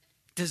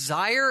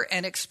desire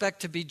and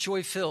expect to be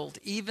joy-filled,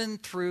 even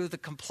through the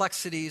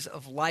complexities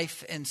of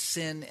life and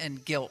sin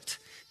and guilt.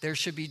 There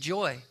should be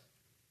joy.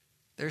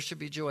 There should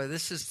be joy.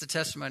 This is the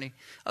testimony.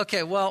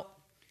 Okay, well,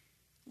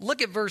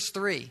 look at verse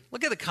 3.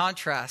 Look at the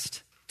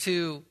contrast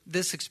to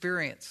this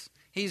experience.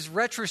 He's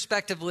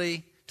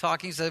retrospectively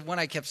talking. He said, when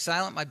I kept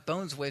silent, my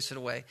bones wasted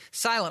away.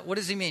 Silent, what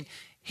does he mean?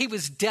 He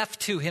was deaf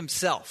to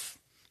himself.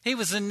 He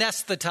was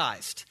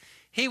anesthetized.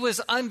 He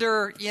was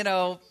under,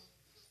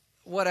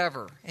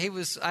 whatever. He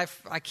was,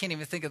 I can't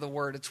even think of the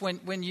word. It's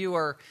when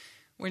you're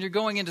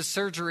going into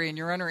surgery and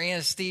you're under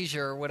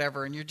anesthesia or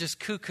whatever and you're just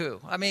cuckoo.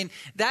 I mean,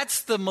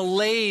 that's the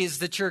malaise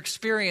that you're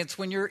experiencing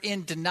when you're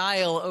in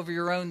denial over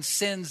your own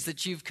sins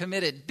that you've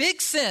committed.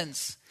 Big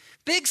sins.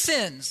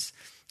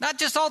 Not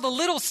just all the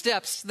little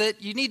steps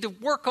that you need to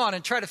work on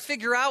and try to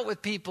figure out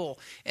with people.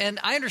 And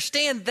I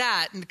understand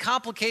that and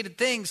complicated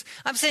things.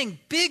 I'm saying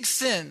big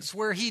sins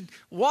where he'd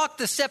walked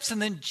the steps and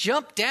then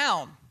jumped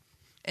down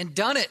and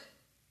done it.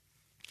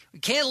 We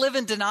can't live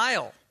in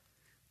denial.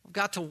 We've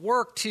got to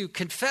work to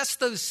confess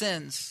those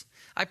sins.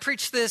 I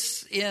preached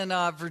this in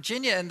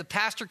Virginia, and the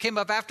pastor came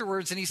up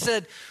afterwards and he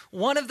said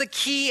one of the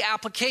key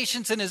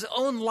applications in his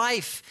own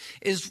life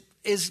is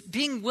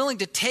being willing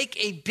to take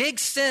a big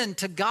sin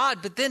to God,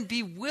 but then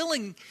be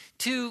willing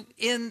to,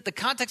 in the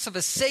context of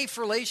a safe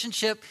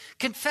relationship,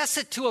 confess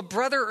it to a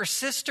brother or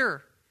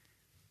sister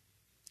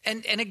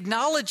and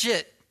acknowledge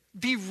it.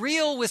 Be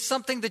real with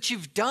something that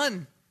you've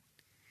done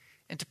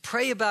and to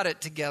pray about it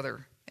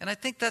together. And I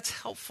think that's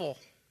helpful.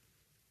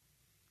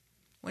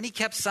 When he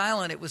kept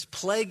silent, it was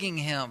plaguing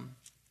him.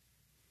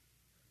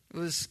 It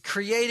was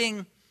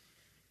creating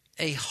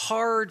a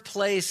hard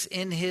place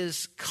in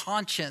his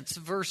conscience.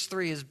 Verse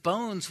 3, his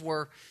bones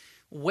were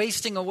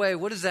wasting away.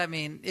 What does that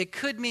mean? It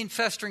could mean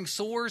festering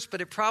sores,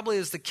 but it probably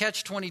is the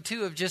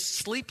catch-22 of just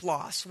sleep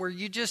loss, where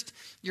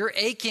you're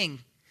aching,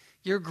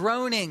 you're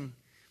groaning.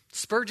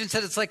 Spurgeon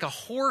said it's like a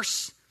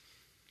hoarse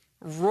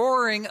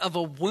roaring of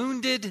a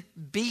wounded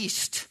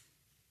beast.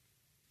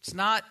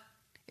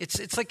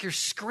 It's like you're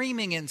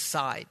screaming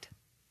inside.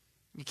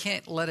 You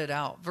can't let it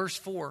out. Verse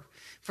 4,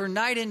 for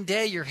night and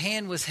day your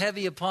hand was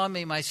heavy upon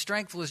me. My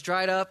strength was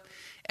dried up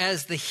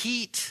as the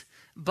heat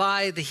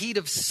by the heat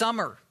of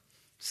summer.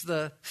 It's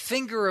the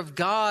finger of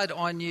God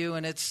on you,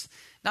 and it's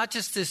not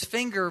just his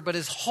finger, but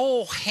his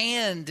whole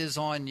hand is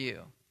on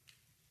you.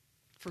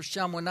 1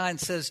 John 1:9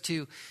 says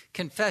to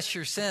confess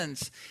your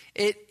sins.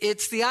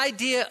 It's the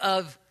idea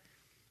of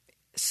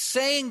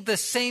saying the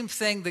same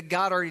thing that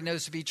God already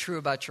knows to be true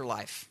about your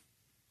life.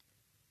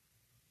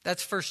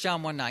 That's 1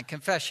 John 1:9,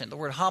 confession, the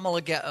word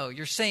homologeo.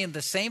 You're saying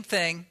the same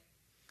thing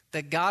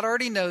that God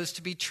already knows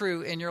to be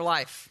true in your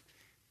life.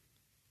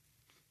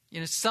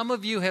 Some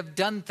of you have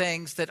done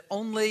things that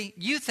only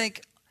you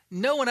think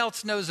no one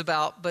else knows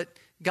about, but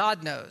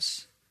God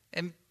knows.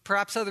 And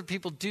perhaps other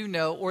people do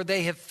know, or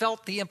they have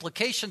felt the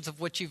implications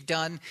of what you've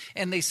done,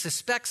 and they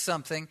suspect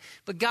something,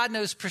 but God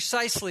knows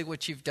precisely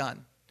what you've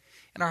done.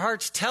 And our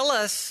hearts tell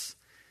us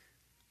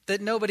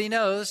that nobody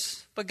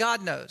knows, but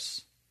God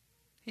knows.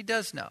 He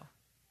does know.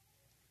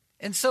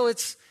 And so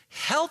it's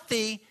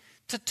healthy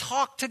to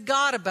talk to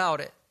God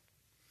about it,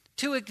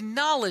 to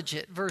acknowledge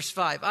it. Verse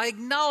 5, I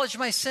acknowledge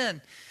my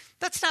sin.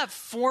 That's not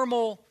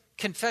formal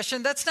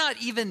confession. That's not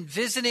even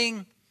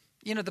visiting,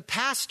 the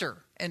pastor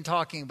and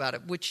talking about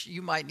it, which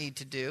you might need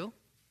to do.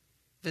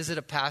 Visit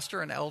a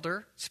pastor, an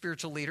elder,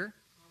 spiritual leader.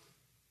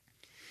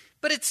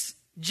 But it's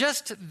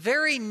just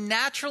very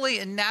naturally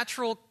and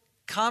natural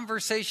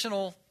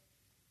conversational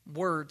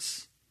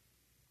words.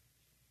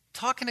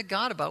 Talking to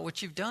God about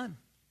what you've done.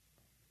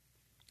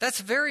 That's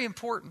very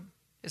important,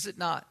 is it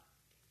not?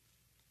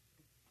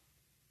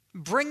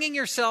 Bringing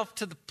yourself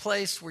to the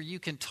place where you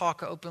can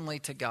talk openly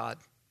to God.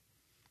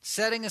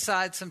 Setting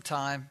aside some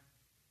time.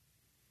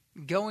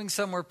 Going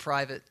somewhere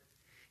private.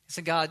 And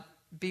say, God,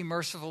 be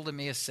merciful to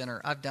me, a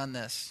sinner. I've done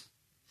this.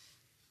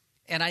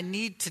 And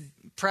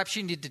perhaps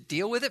you need to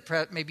deal with it.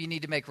 Perhaps maybe you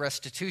need to make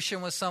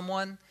restitution with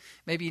someone.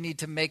 Maybe you need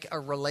to make a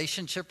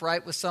relationship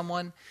right with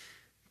someone.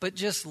 But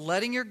just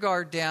letting your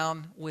guard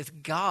down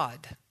with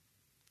God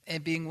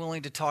and being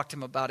willing to talk to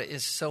him about it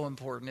is so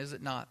important, is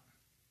it not?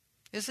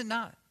 Is it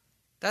not?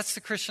 That's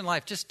the Christian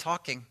life, just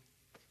talking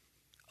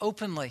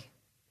openly.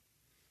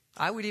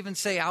 I would even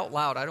say out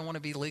loud. I don't want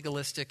to be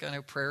legalistic. I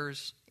know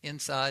prayers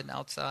inside and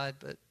outside,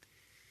 but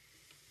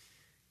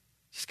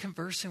just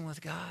conversing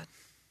with God.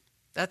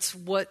 That's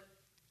what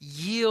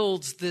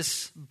yields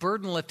this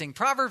burden lifting.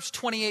 Proverbs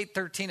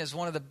 28:13 is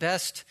one of the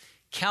best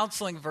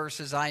counseling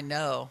verses I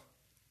know.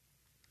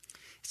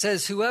 It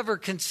says, whoever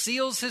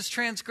conceals his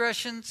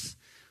transgressions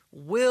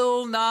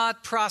will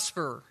not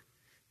prosper,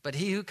 but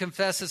he who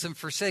confesses and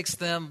forsakes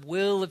them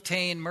will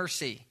obtain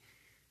mercy.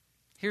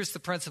 Here's the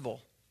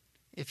principle.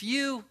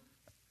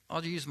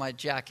 I'll use my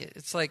jacket.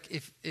 It's like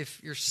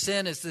if your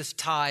sin is this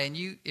tie,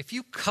 and if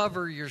you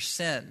cover your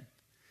sin,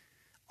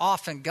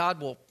 often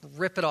God will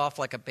rip it off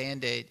like a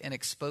Band-Aid and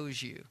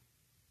expose you.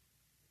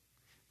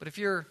 But if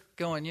you're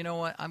going, you know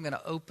what, I'm going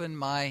to open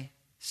my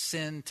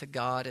sin to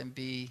God and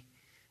be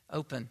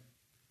open,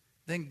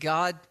 then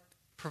God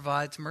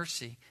provides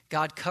mercy.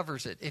 God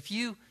covers it. If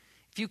you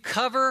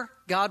cover,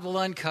 God will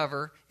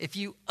uncover. If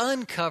you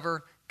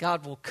uncover,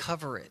 God will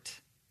cover it.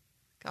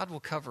 God will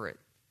cover it.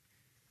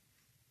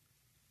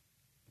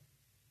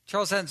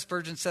 Charles Haddon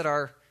Spurgeon said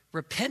our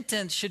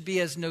repentance should be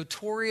as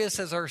notorious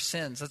as our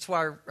sins. That's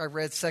why I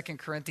read 2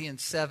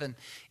 Corinthians 7.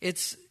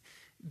 It's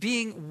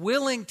being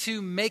willing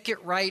to make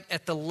it right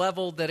at the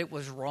level that it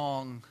was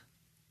wrong.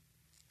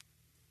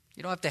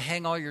 You don't have to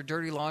hang all your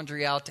dirty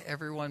laundry out to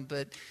everyone,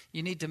 but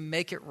you need to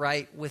make it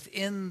right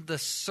within the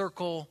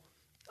circle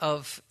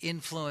of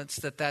influence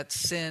that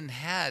sin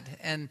had.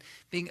 And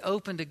being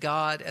open to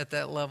God at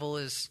that level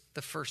is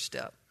the first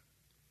step.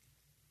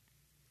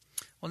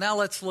 Well, now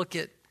let's look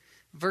at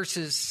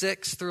verses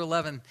 6 through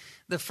 11.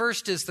 The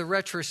first is the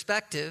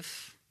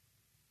retrospective.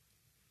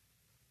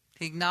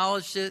 He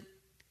acknowledged it,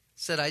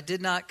 said, I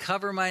did not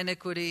cover my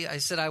iniquity. I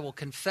said, I will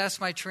confess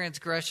my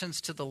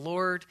transgressions to the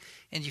Lord,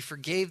 and you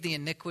forgave the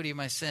iniquity of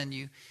my sin.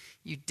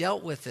 You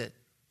dealt with it.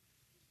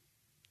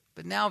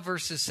 But now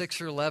verses 6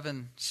 through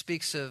 11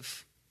 speaks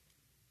of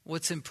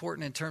what's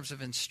important in terms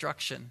of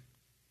instruction.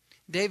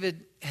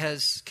 David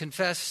has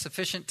confessed,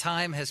 sufficient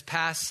time has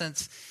passed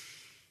since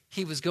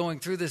he was going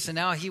through this, and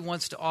now he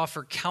wants to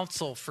offer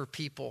counsel for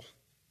people.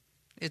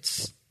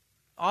 It's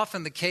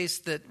often the case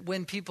that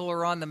when people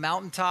are on the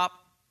mountaintop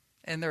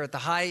and they're at the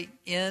high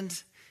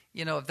end,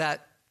 of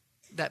that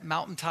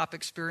mountaintop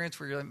experience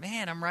where you're like,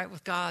 man, I'm right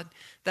with God,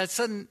 that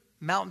sudden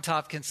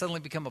mountaintop can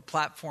suddenly become a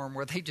platform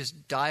where they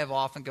just dive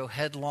off and go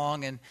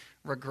headlong and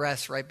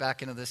regress right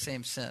back into the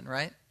same sin,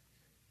 right?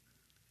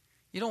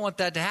 You don't want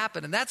that to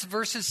happen. And that's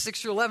verses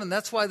 6 through 11.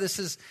 That's why this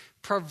is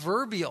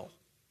proverbial.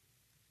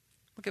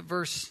 Look at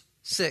verse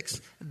 6.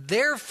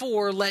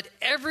 Therefore, let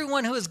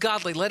everyone who is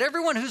godly, let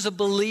everyone who's a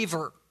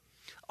believer,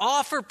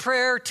 offer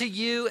prayer to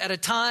you at a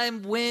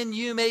time when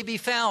you may be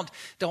found.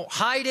 Don't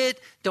hide it.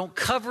 Don't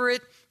cover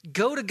it.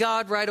 Go to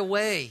God right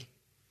away.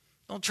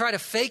 Don't try to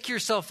fake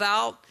yourself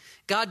out.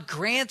 God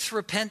grants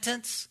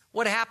repentance.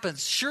 What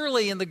happens?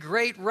 Surely in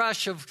the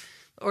rush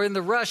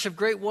of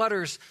great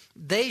waters,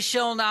 they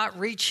shall not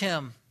reach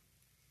him.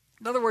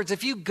 In other words,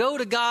 if you go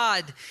to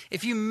God,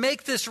 if you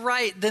make this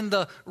right, then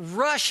the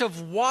rush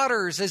of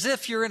waters, as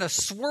if you're in a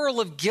swirl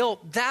of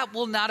guilt, that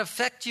will not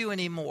affect you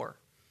anymore.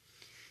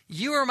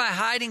 You are my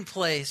hiding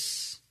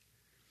place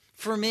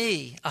for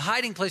me, a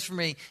hiding place for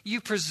me. You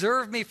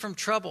preserve me from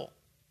trouble.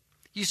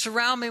 You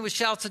surround me with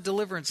shouts of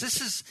deliverance. This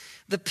is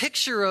the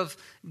picture of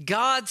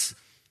God's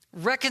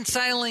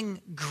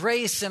reconciling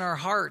grace in our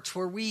hearts,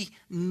 where we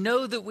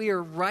know that we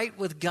are right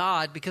with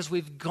God because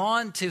we've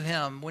gone to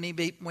him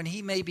when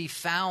he may be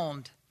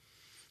found.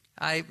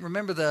 I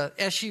remember the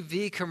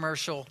SUV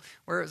commercial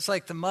where it's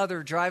like the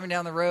mother driving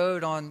down the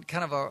road on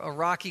kind of a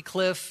rocky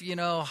cliff,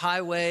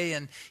 highway,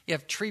 and you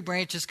have tree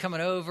branches coming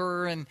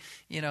over and,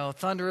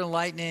 thunder and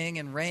lightning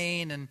and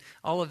rain and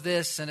all of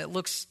this. And it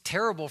looks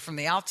terrible from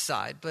the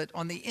outside, but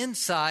on the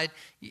inside,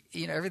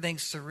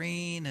 everything's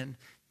serene and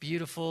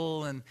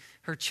beautiful, and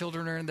her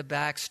children are in the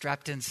back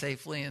strapped in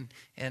safely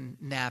and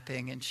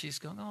napping, and she's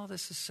going, oh,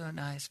 this is so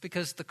nice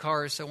because the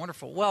car is so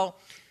wonderful. Well,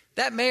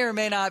 that may or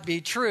may not be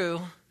true.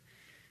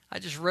 I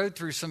just rode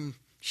through some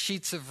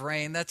sheets of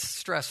rain. That's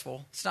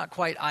stressful. It's not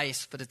quite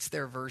ice, but it's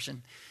their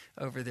version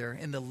over there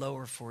in the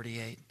lower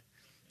 48,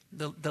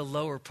 the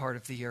lower part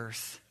of the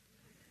earth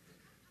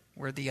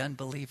where the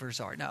unbelievers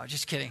are. No,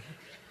 just kidding.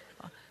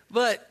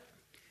 But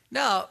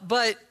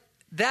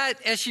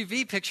that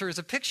SUV picture is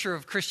a picture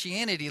of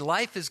Christianity.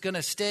 Life is going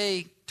to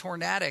stay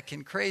tornadic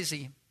and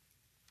crazy.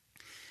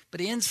 But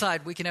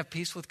inside, we can have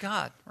peace with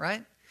God,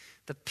 right?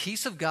 The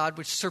peace of God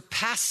which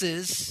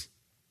surpasses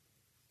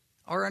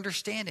our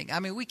understanding.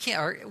 I mean, we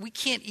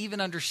can't even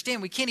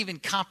understand. We can't even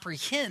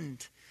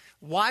comprehend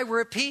why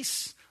we're at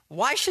peace.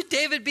 Why should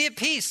David be at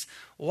peace?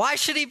 Why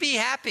should he be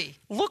happy?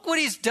 Look what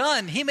he's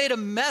done. He made a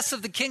mess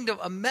of the kingdom,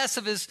 a mess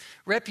of his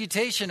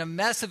reputation, a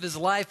mess of his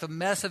life, a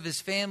mess of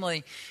his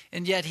family,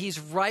 and yet he's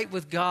right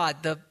with God.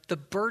 The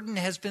burden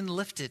has been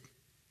lifted.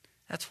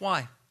 That's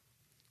why.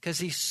 Because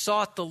he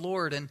sought the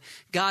Lord, and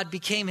God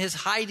became his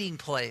hiding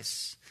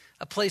place,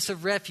 a place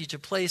of refuge, a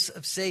place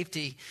of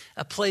safety,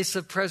 a place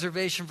of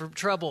preservation from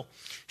trouble.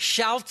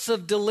 Shouts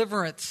of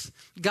deliverance.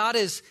 God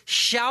is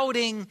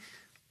shouting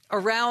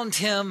around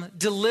him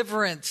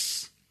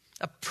deliverance,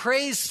 a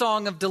praise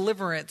song of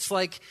deliverance,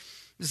 like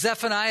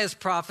Zephaniah's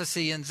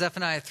prophecy in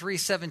Zephaniah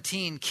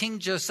 3:17. King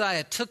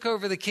Josiah took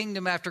over the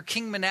kingdom after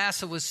King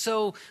Manasseh was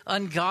so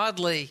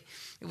ungodly.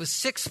 It was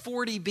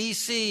 640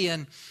 BC,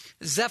 and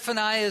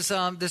Zephaniah's,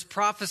 this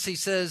prophecy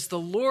says, the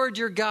Lord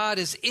your God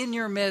is in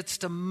your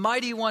midst, a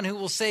mighty one who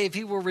will save.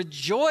 He will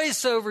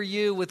rejoice over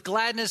you with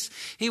gladness.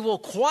 He will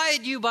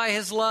quiet you by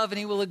his love, and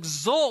he will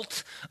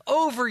exult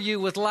over you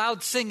with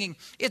loud singing.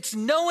 It's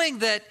knowing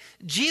that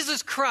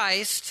Jesus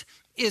Christ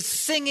is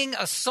singing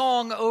a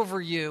song over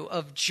you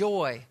of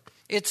joy.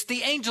 It's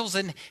the angels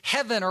in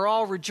heaven are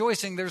all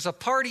rejoicing. There's a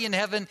party in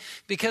heaven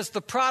because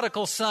the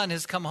prodigal son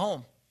has come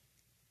home.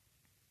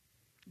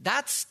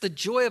 That's the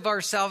joy of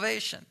our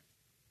salvation.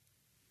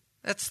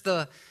 That's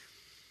the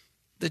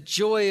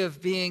joy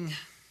of being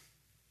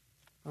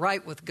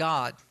right with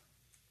God.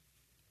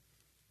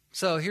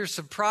 So here's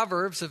some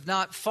proverbs of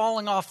not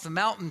falling off the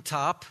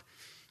mountaintop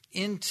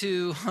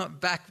into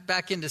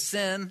back into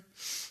sin.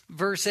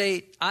 Verse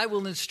 8, I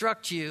will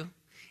instruct you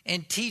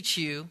and teach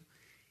you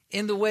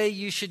in the way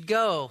you should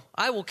go.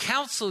 I will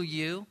counsel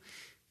you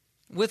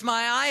with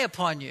my eye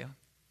upon you.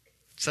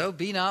 So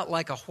be not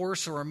like a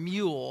horse or a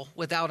mule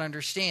without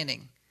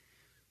understanding,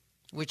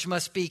 which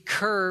must be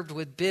curbed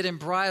with bit and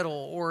bridle,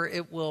 or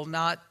it will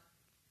not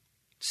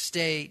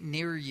stay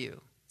near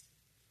you.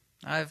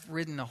 I've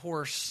ridden a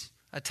horse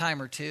a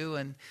time or two,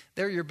 and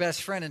they're your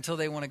best friend until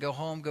they want to go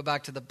home, go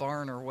back to the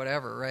barn or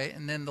whatever, right?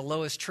 And then the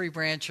lowest tree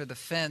branch or the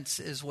fence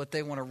is what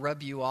they want to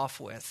rub you off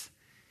with.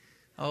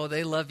 Oh,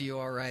 they love you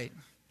all right,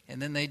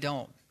 and then they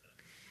don't.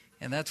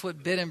 And that's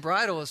what bit and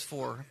bridle is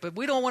for. But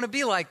we don't want to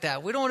be like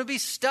that. We don't want to be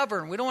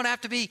stubborn. We don't want to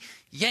have to be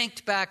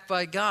yanked back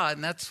by God,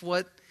 and that's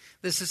what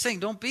this is saying.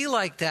 Don't be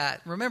like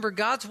that. Remember,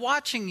 God's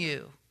watching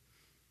you.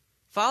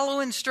 Follow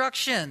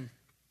instruction.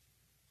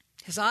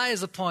 His eye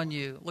is upon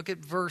you. Look at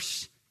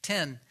verse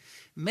 10.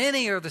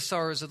 Many are the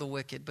sorrows of the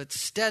wicked, but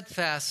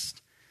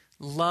steadfast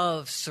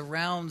love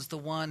surrounds the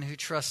one who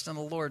trusts in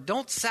the Lord.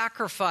 Don't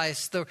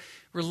sacrifice the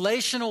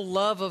relational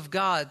love of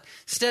God.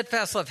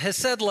 Steadfast love,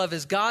 Hesed love,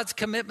 is God's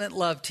commitment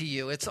love to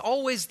you. It's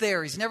always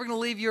there. He's never going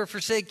to leave you or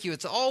forsake you.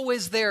 It's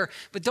always there.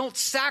 But don't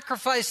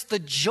sacrifice the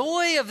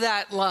joy of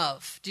that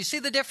love. Do you see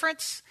the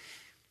difference?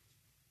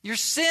 Your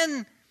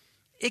sin,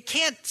 it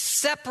can't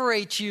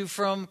separate you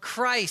from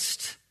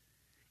Christ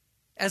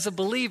as a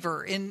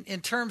believer in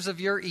terms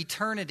of your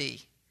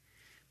eternity.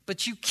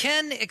 But you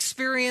can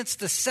experience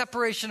the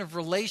separation of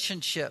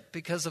relationship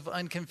because of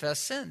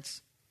unconfessed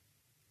sins.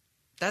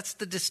 That's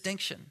the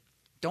distinction.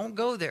 Don't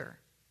go there.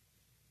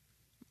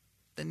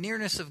 The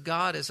nearness of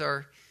God is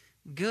our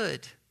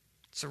good. It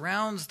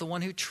surrounds the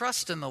one who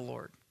trusts in the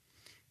Lord.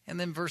 And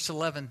then verse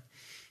 11,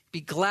 be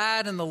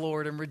glad in the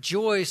Lord and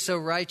rejoice, O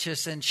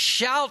righteous, and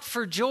shout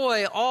for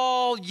joy,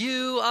 all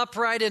you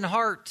upright in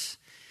heart.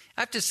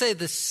 I have to say,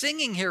 the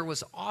singing here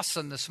was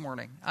awesome this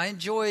morning. I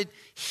enjoyed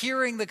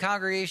hearing the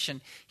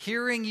congregation,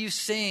 hearing you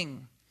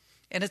sing.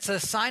 And it's a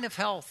sign of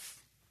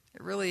health.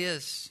 It really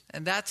is.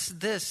 And that's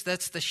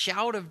the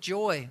shout of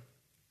joy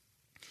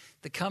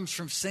that comes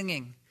from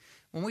singing.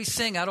 When we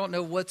sing, I don't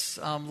know what's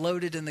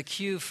loaded in the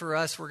queue for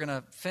us. We're going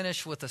to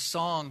finish with a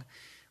song.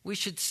 We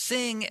should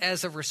sing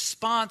as a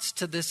response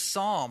to this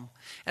psalm,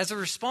 as a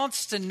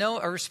response to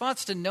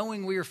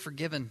knowing we are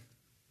forgiven.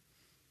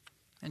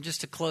 And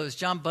just to close,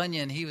 John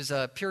Bunyan, he was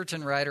a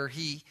Puritan writer.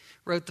 He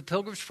wrote The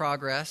Pilgrim's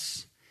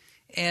Progress,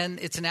 and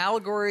it's an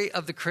allegory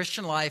of the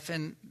Christian life.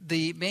 And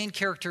the main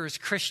character is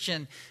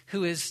Christian,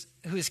 who is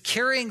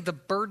carrying the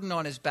burden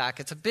on his back.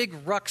 It's a big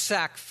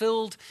rucksack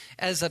filled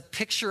as a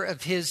picture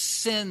of his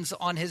sins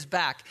on his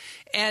back.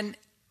 And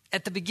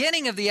at the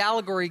beginning of the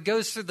allegory, he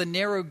goes through the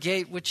narrow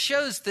gate, which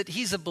shows that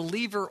he's a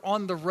believer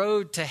on the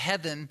road to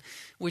heaven,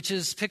 which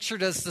is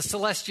pictured as the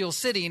celestial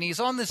city. And he's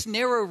on this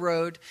narrow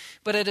road,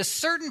 but at a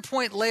certain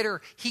point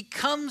later, he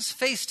comes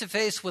face to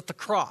face with the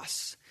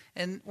cross.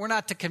 And we're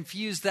not to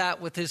confuse that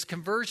with his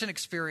conversion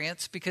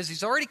experience, because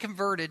he's already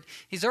converted,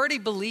 he's already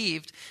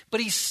believed,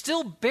 but he's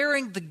still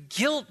bearing the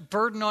guilt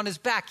burden on his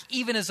back,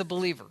 even as a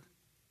believer,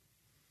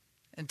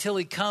 until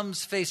he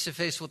comes face to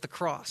face with the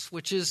cross,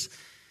 which is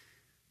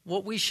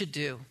what we should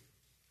do.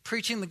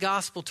 Preaching the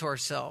gospel to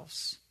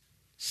ourselves,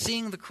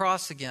 seeing the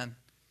cross again.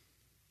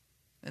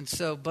 And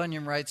so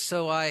Bunyan writes,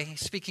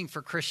 speaking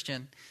for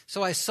Christian,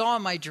 so I saw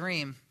in my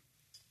dream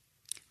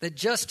that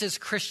just as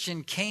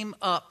Christian came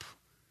up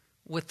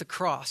with the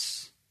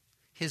cross,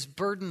 his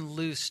burden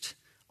loosed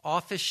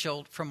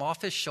from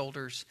off his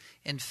shoulders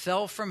and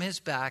fell from his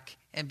back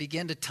and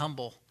began to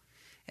tumble,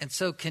 and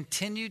so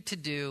continued to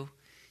do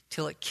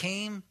till it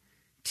came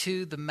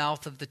to the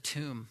mouth of the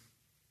tomb,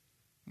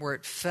 where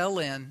it fell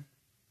in,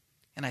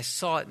 and I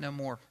saw it no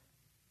more.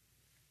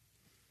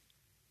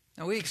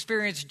 Now, we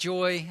experience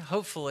joy,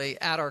 hopefully,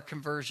 at our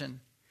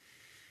conversion.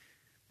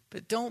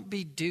 But don't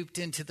be duped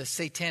into the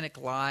satanic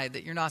lie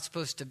that you're not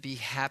supposed to be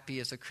happy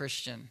as a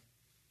Christian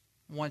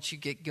once you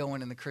get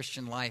going in the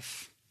Christian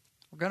life.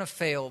 We're going to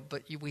fail,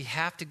 but we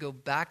have to go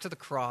back to the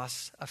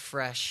cross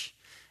afresh,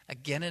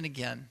 again and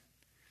again,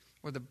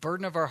 where the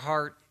burden of our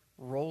heart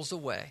rolls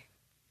away.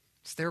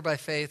 It's there by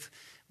faith.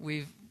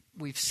 We've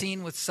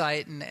seen with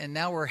sight, and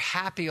now we're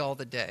happy all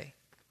the day,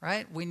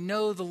 right? We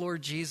know the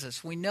Lord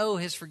Jesus. We know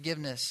his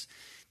forgiveness.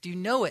 Do you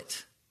know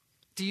it?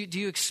 Do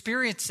you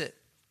experience it?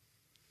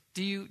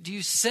 Do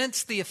you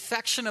sense the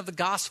affection of the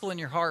gospel in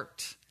your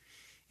heart?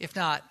 If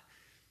not,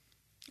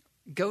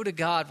 go to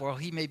God while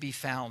he may be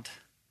found.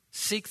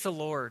 Seek the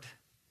Lord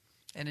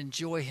and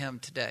enjoy him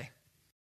today.